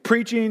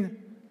 preaching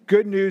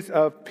good news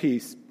of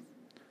peace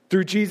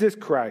through Jesus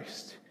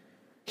Christ,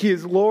 he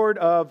is Lord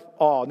of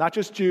all," not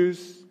just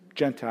Jews,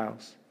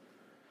 Gentiles.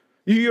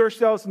 "You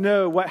yourselves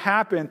know what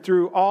happened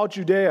through all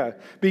Judea,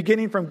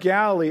 beginning from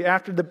Galilee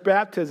after the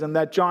baptism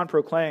that John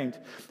proclaimed,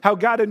 how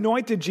God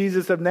anointed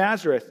Jesus of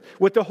Nazareth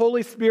with the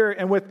Holy Spirit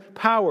and with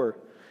power.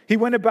 He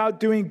went about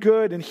doing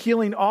good and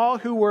healing all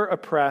who were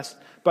oppressed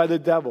by the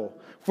devil,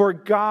 for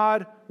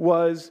God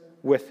was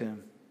with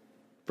him."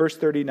 Verse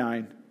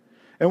 39.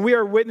 "And we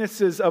are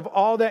witnesses of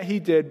all that he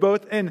did,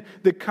 both in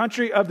the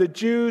country of the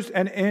Jews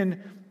and in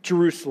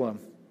Jerusalem."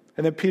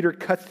 And then Peter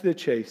cuts to the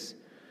chase.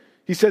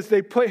 He says,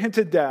 "They put him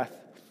to death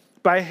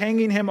by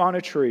hanging him on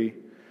a tree.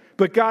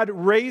 But God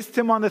raised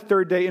him on the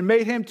third day and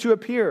made him to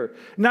appear,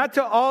 not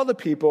to all the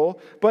people,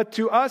 but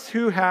to us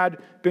who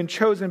had been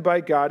chosen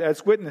by God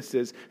as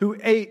witnesses, who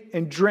ate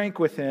and drank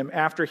with him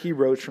after he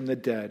rose from the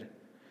dead.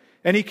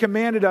 And he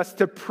commanded us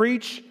to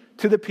preach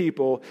to the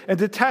people and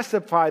to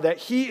testify that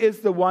he is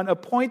the one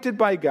appointed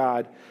by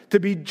God to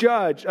be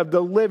judge of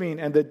the living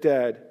and the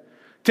dead.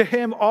 To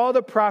him all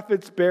the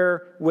prophets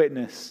bear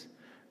witness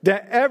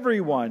that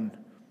everyone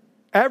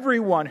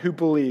who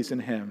believes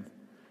in him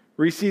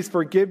receives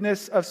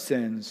forgiveness of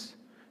sins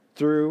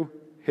through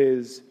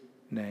his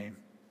name.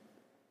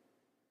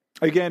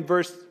 Again,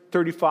 verse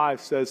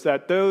 35 says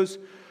that those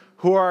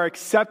who are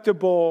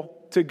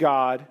acceptable to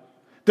God,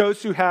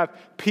 those who have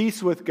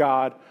peace with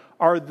God,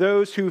 are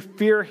those who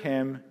fear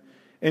him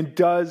and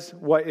does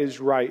what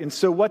is right. And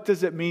so what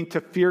does it mean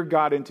to fear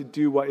God and to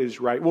do what is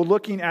right? Well,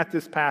 looking at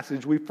this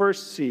passage, we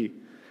first see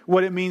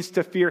what it means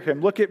to fear him.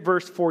 Look at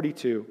verse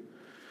 42.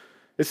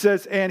 It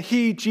says, and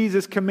he,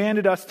 Jesus,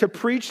 commanded us to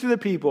preach to the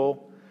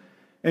people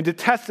and to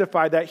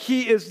testify that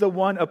he is the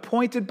one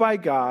appointed by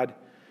God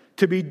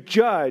to be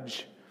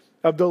judge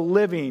of the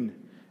living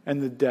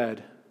and the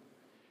dead.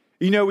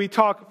 You know, we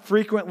talk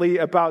frequently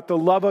about the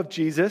love of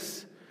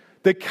Jesus,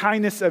 the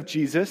kindness of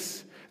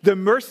Jesus, the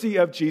mercy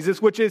of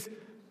Jesus, which is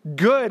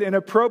good and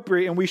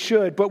appropriate, and we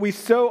should, but we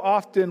so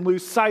often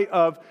lose sight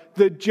of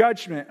the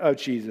judgment of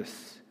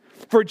Jesus.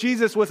 For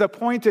Jesus was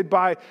appointed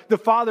by the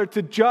Father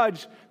to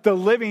judge the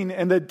living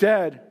and the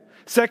dead.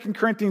 2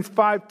 Corinthians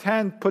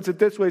 5:10 puts it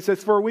this way. It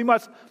says, for we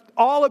must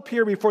all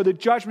appear before the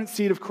judgment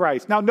seat of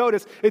Christ. Now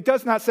notice, it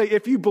does not say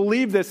if you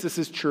believe this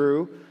is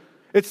true.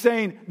 It's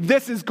saying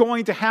this is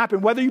going to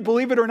happen, whether you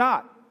believe it or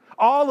not.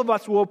 All of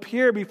us will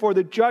appear before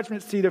the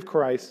judgment seat of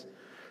Christ,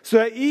 so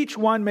that each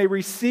one may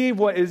receive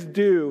what is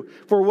due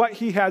for what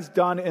he has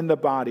done in the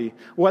body,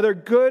 whether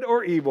good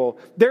or evil.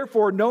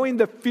 Therefore, knowing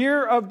the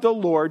fear of the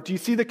Lord, do you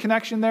see the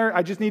connection there?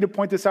 I just need to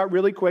point this out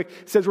really quick.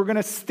 It says we're going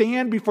to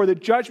stand before the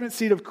judgment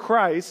seat of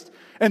Christ,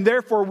 and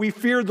therefore we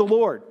fear the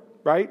Lord,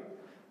 right?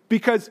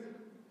 Because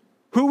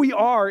who we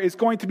are is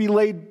going to be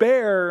laid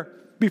bare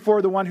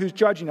before the one who's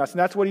judging us, and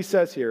that's what he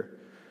says here.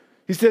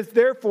 He says,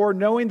 therefore,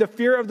 knowing the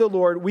fear of the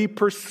Lord, we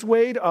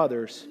persuade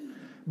others.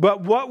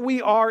 But what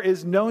we are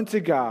is known to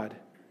God,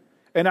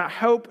 and I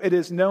hope it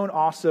is known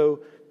also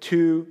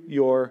to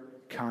your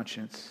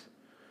conscience.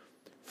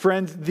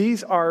 Friends,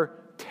 these are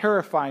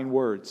terrifying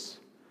words.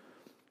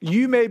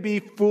 You may be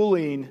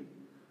fooling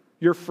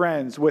your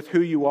friends with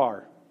who you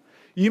are.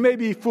 You may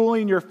be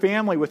fooling your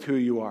family with who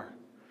you are.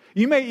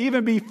 You may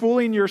even be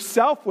fooling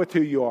yourself with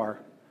who you are.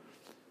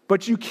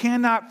 But you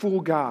cannot fool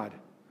God.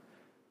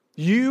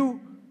 You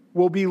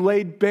will be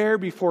laid bare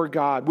before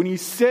God when you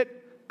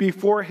sit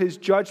before his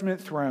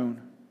judgment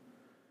throne.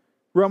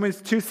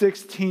 Romans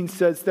 2:16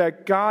 says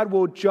that God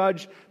will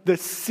judge the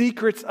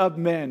secrets of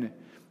men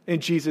in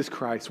Jesus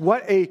Christ.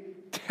 What a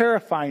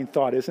terrifying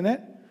thought, isn't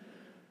it?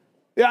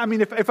 Yeah, I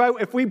mean,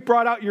 if we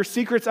brought out your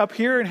secrets up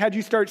here and had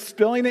you start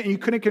spilling it and you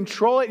couldn't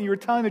control it and you were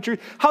telling the truth,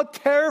 how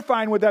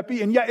terrifying would that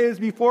be? And yet it is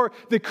before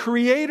the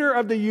creator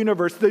of the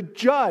universe, the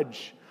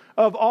judge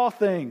of all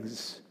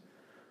things.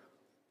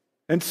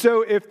 And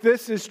so if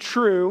this is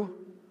true,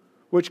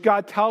 which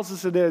God tells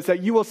us it is,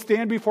 that you will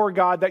stand before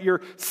God, that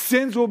your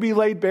sins will be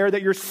laid bare,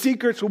 that your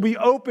secrets will be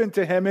open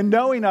to him and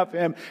knowing of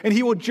him, and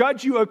he will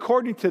judge you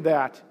according to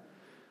that,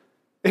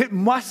 it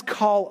must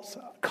cause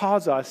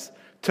us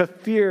to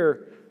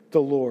fear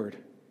the Lord.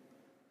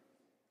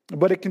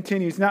 But it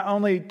continues, not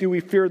only do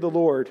we fear the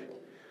Lord,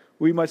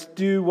 we must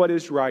do what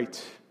is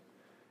right.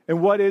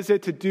 And what is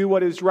it to do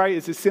what is right?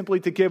 Is it simply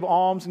to give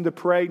alms and to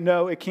pray?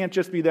 No, it can't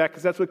just be that,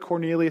 because that's what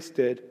Cornelius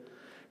did.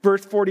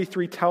 Verse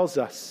 43 tells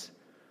us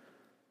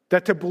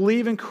that to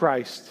believe in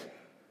Christ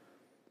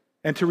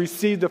and to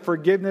receive the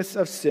forgiveness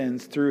of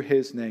sins through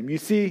his name. You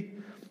see,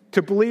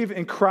 to believe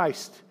in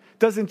Christ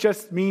doesn't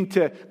just mean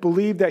to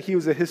believe that he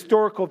was a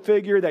historical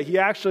figure, that he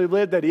actually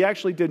lived, that he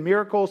actually did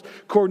miracles.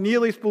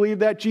 Cornelius believed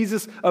that.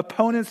 Jesus'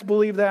 opponents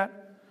believe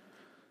that.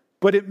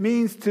 But it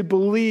means to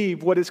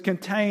believe what is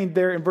contained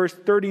there in verse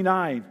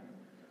 39.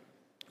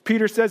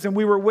 Peter says, and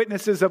we were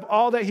witnesses of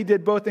all that he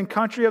did, both in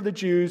country of the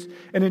Jews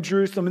and in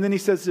Jerusalem. And then he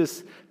says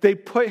this, they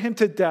put him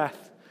to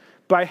death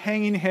by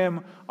hanging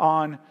him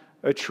on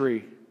a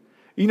tree.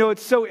 You know,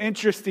 it's so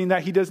interesting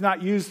that he does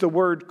not use the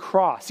word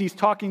cross. He's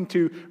talking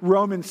to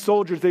Roman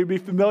soldiers. They would be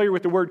familiar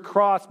with the word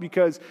cross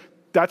because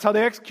that's how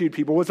they execute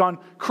people, was on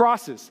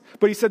crosses.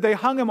 But he said they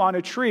hung him on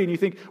a tree. And you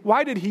think,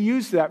 why did he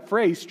use that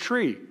phrase,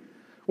 tree?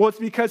 Well, it's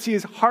because he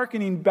is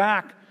hearkening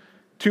back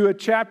to a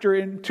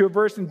to a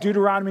verse in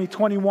Deuteronomy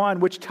 21,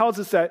 which tells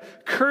us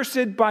that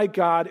cursed by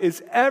God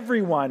is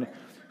everyone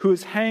who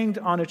is hanged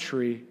on a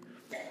tree.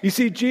 You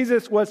see,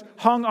 Jesus was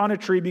hung on a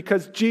tree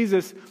because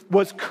Jesus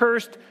was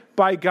cursed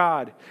by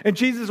God. And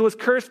Jesus was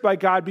cursed by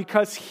God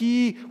because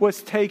he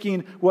was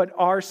taking what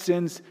our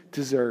sins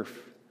deserve.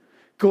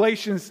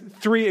 Galatians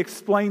 3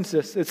 explains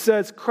this. It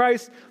says,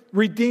 Christ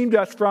redeemed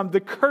us from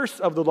the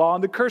curse of the law.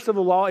 And the curse of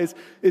the law is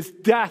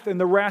death and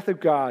the wrath of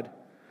God.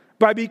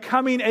 by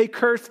becoming a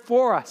curse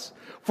for us.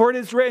 For it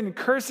is written,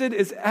 cursed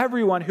is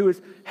everyone who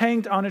is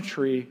hanged on a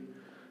tree,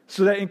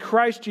 so that in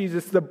Christ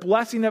Jesus the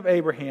blessing of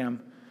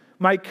Abraham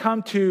might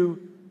come to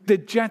the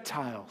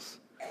Gentiles,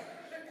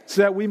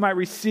 so that we might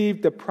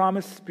receive the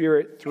promised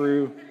Spirit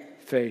through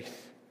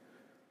faith.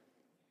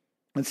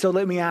 And so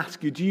let me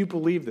ask you, do you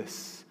believe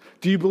this?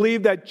 Do you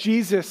believe that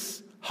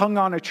Jesus hung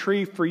on a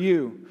tree for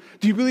you?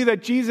 Do you believe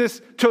that Jesus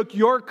took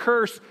your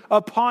curse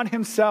upon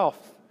himself?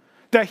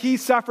 That he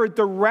suffered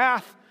the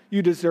wrath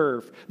you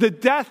deserve, the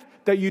death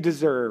that you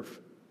deserve?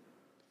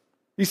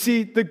 You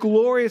see, the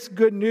glorious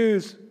good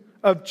news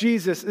of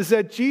Jesus is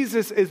that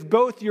Jesus is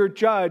both your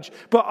judge,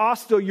 but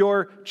also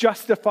your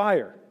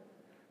justifier.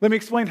 Let me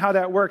explain how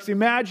that works.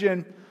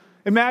 Imagine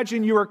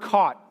you were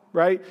caught,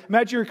 right?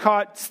 Imagine you're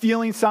caught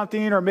stealing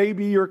something, or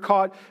maybe you're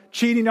caught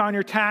cheating on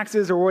your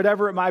taxes or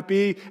whatever it might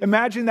be.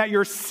 Imagine that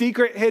your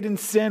secret hidden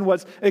sin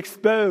was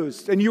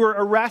exposed and you were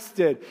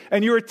arrested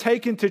and you were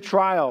taken to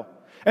trial.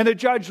 And the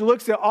judge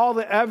looks at all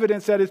the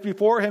evidence that is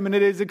before him, and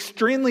it is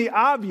extremely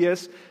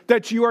obvious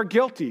that you are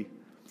guilty.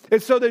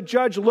 And so the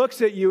judge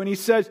looks at you and he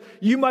says,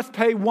 you must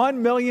pay $1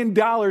 million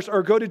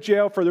or go to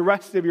jail for the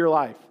rest of your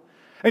life.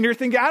 And you're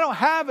thinking, I don't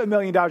have $1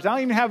 million. I don't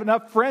even have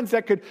enough friends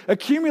that could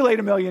accumulate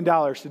 $1 million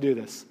to do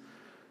this.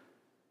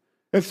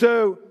 And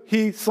so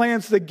he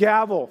slams the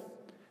gavel,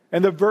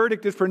 and the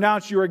verdict is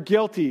pronounced, you are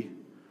guilty.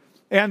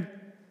 And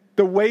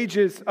the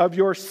wages of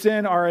your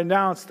sin are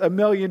announced, $1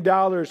 million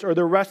or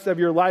the rest of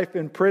your life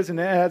in prison.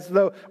 And as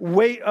the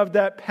weight of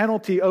that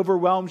penalty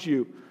overwhelms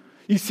you,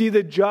 you see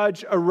the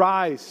judge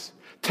arise,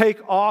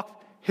 take off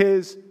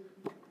his,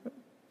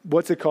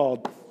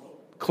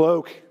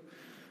 cloak.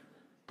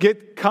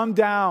 Come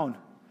down,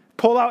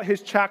 pull out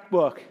his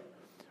checkbook,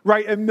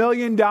 write $1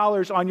 million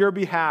on your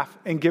behalf,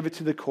 and give it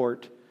to the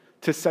court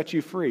to set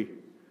you free.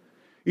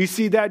 You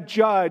see, that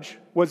judge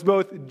was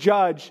both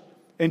judge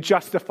and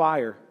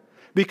justifier.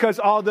 Because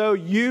although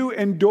you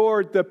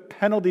endured the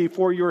penalty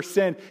for your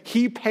sin,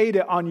 he paid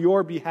it on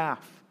your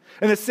behalf.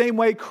 In the same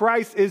way,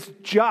 Christ is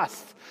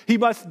just. He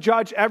must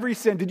judge every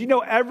sin. Did you know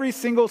every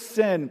single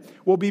sin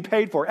will be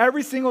paid for?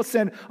 Every single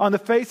sin on the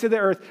face of the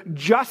earth,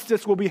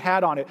 justice will be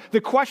had on it.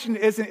 The question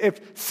isn't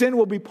if sin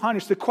will be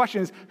punished. The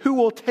question is who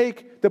will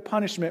take the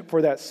punishment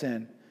for that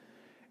sin.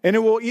 And it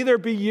will either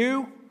be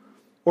you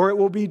or it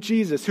will be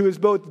Jesus, who is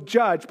both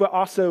judge but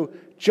also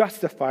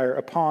justifier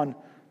upon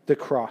the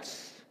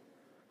cross.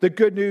 The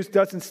good news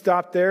doesn't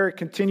stop there. It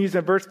continues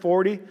in verse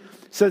 40. It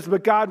says,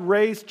 but God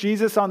raised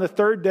Jesus on the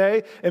third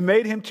day and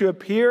made him to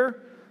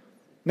appear,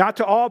 not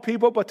to all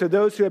people, but to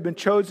those who have been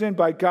chosen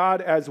by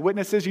God as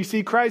witnesses. You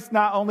see, Christ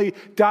not only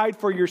died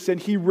for your sin,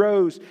 he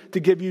rose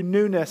to give you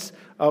newness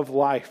of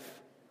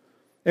life.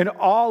 And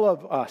all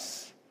of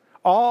us,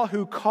 all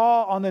who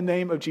call on the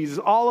name of Jesus,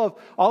 all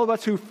of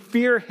us who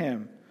fear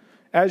him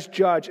as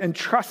judge and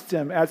trust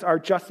him as our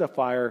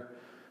justifier,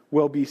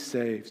 will be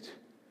saved.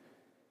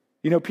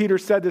 You know, Peter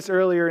said this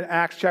earlier in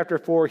Acts chapter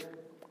 4.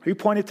 He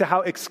pointed to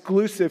how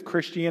exclusive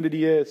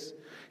Christianity is.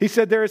 He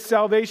said, there is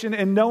salvation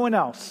in no one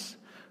else,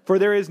 for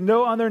there is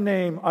no other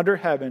name under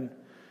heaven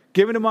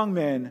given among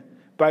men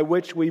by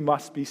which we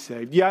must be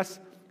saved. Yes,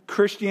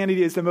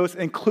 Christianity is the most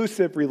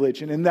inclusive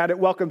religion in that it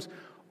welcomes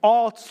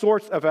all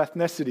sorts of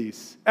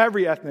ethnicities,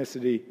 every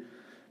ethnicity,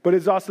 but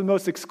it's also the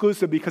most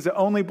exclusive because it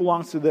only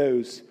belongs to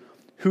those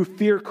who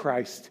fear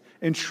Christ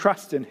and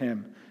trust in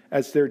him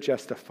as their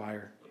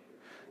justifier.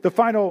 The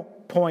final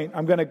point,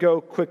 I'm going to go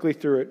quickly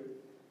through it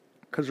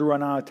because we're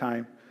running out of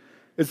time,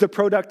 is the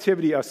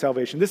productivity of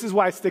salvation. This is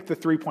why I stick to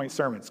 3-point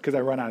sermons, because I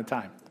run out of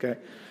time. Okay.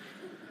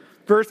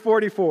 Verse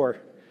 44.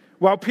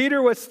 While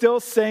Peter was still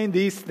saying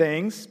these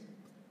things,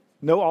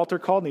 no altar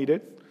call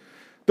needed,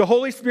 the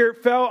Holy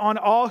Spirit fell on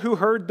all who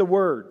heard the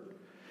word.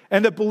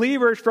 And the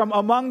believers from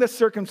among the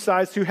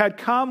circumcised who had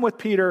come with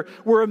Peter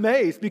were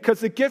amazed because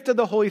the gift of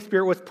the Holy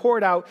Spirit was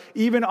poured out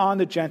even on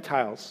the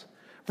Gentiles.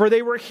 For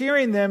they were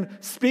hearing them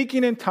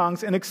speaking in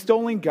tongues and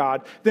extolling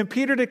God. Then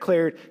Peter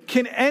declared,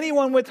 can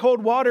anyone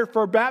withhold water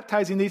for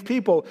baptizing these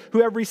people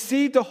who have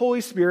received the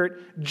Holy Spirit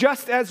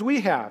just as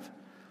we have?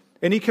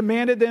 And he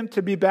commanded them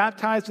to be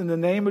baptized in the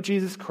name of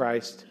Jesus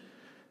Christ.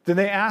 Then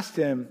they asked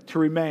him to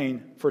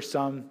remain for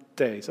some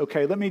days.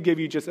 Okay, let me give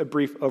you just a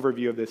brief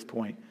overview of this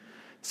point.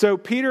 So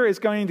Peter is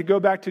going to go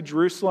back to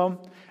Jerusalem,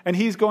 and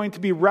he's going to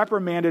be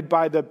reprimanded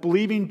by the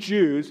believing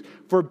Jews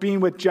for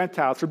being with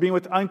Gentiles, for being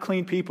with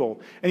unclean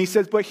people. And he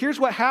says, but here's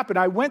what happened.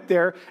 I went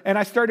there and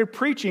I started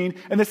preaching,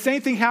 and the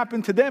same thing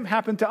happened to them,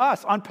 happened to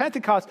us. On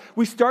Pentecost,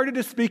 we started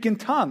to speak in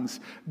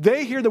tongues.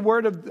 They hear the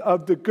word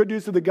of the good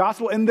news of the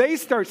gospel, and they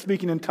start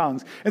speaking in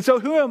tongues. And so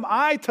who am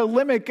I to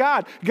limit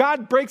God?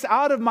 God breaks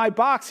out of my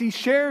box. He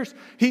shares,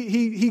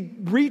 he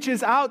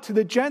reaches out to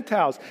the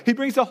Gentiles. He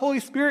brings the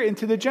Holy Spirit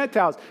into the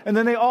Gentiles. And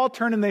then they all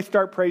turn and they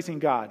start praising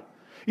God.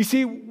 You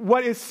see,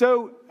 what is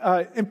so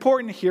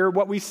important here,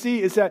 what we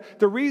see is that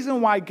the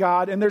reason why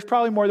God, and there's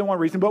probably more than one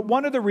reason, but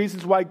one of the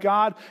reasons why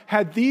God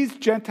had these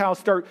Gentiles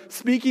start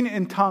speaking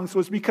in tongues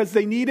was because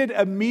they needed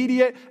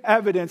immediate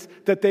evidence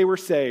that they were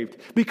saved.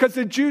 Because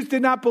the Jews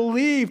did not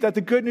believe that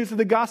the good news of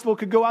the gospel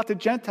could go out to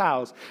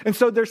Gentiles. And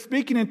so their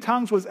speaking in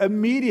tongues was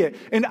immediate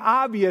and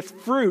obvious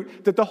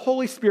fruit that the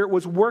Holy Spirit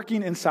was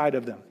working inside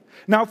of them.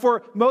 Now,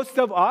 for most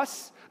of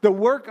us, the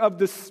work of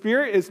the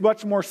Spirit is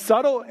much more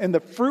subtle in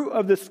the fruit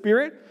of the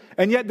Spirit,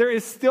 and yet there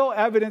is still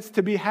evidence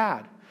to be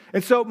had.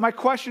 And so my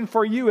question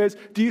for you is,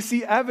 do you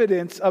see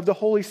evidence of the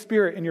Holy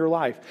Spirit in your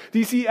life? Do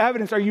you see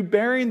evidence? Are you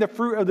bearing the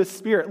fruit of the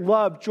Spirit?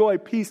 Love, joy,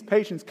 peace,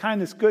 patience,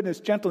 kindness, goodness,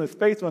 gentleness,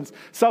 faithfulness,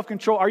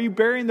 self-control. Are you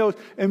bearing those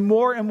in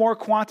more and more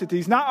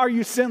quantities? Not are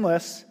you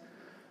sinless,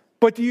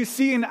 but do you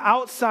see an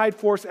outside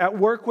force at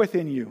work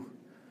within you?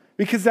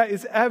 Because that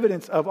is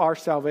evidence of our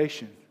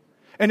salvation.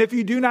 And if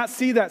you do not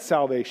see that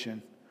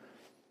salvation,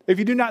 if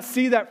you do not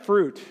see that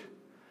fruit,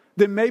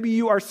 then maybe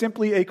you are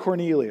simply a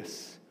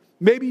Cornelius.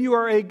 Maybe you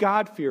are a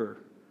God-fearer.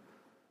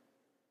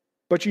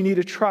 But you need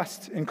to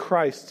trust in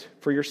Christ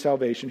for your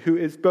salvation, who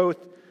is both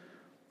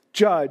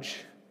judge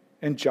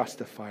and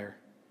justifier.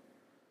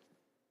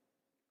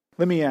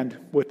 Let me end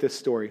with this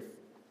story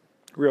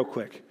real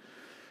quick.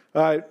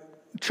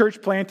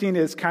 Church planting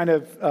is kind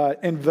of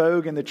in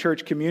vogue in the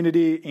church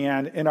community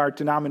and in our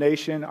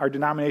denomination. Our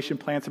denomination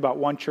plants about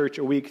one church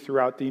a week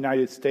throughout the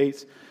United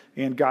States.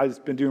 And God's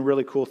been doing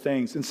really cool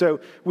things. And so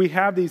we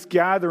have these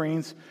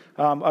gatherings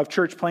of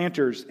church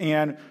planters.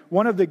 And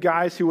one of the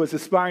guys who was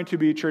aspiring to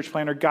be a church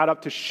planter got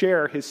up to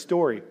share his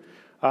story.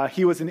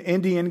 He was an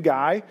Indian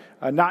guy,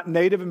 not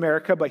Native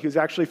America, but he was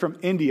actually from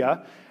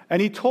India.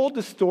 And he told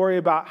the story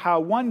about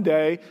how one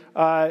day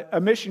a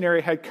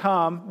missionary had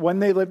come when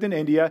they lived in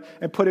India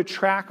and put a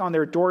tract on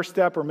their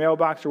doorstep or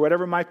mailbox or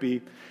whatever it might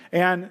be.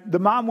 And the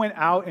mom went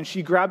out and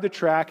she grabbed the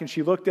tract and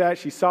she looked at it,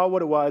 she saw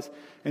what it was,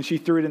 and she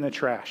threw it in the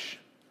trash.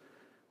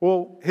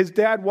 Well, his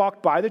dad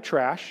walked by the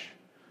trash.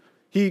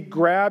 He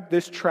grabbed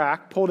this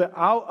tract, pulled it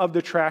out of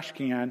the trash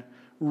can,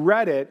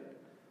 read it,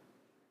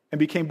 and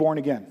became born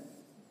again.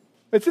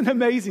 It's an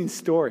amazing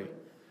story.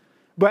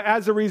 But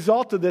as a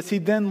result of this, he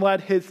then led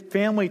his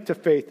family to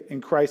faith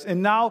in Christ.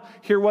 And now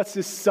here was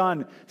his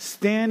son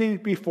standing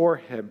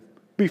before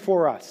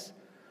us,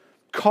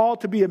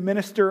 called to be a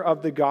minister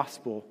of the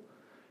gospel,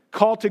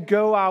 called to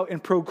go out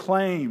and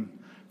proclaim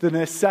the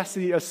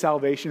necessity of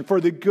salvation for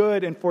the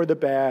good and for the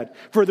bad,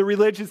 for the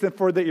religious and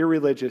for the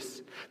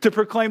irreligious, to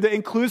proclaim the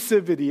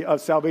inclusivity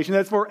of salvation.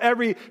 That's for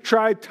every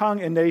tribe,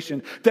 tongue, and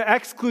nation. The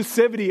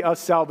exclusivity of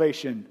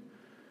salvation,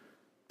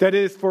 that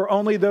is for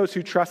only those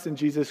who trust in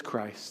Jesus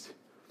Christ.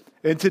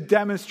 And to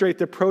demonstrate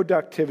the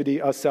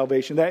productivity of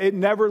salvation, that it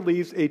never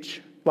leaves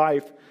each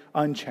life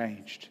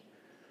unchanged.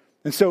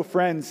 And so,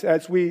 friends,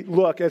 as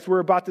we're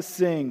about to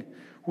sing,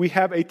 we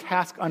have a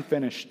task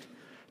unfinished,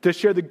 to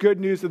share the good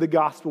news of the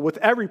gospel with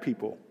every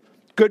people.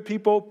 Good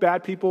people,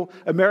 bad people,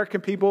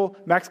 American people,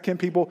 Mexican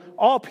people,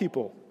 all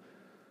people.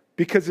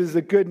 Because it is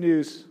the good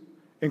news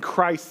and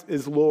Christ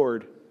is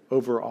Lord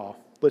over all.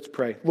 Let's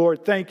pray.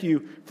 Lord, thank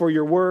you for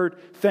your word.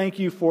 Thank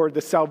you for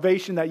the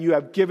salvation that you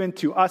have given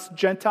to us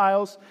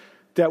Gentiles,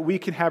 that we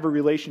can have a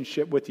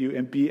relationship with you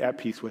and be at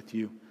peace with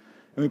you.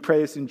 And we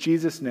pray this in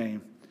Jesus'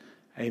 name.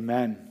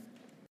 Amen.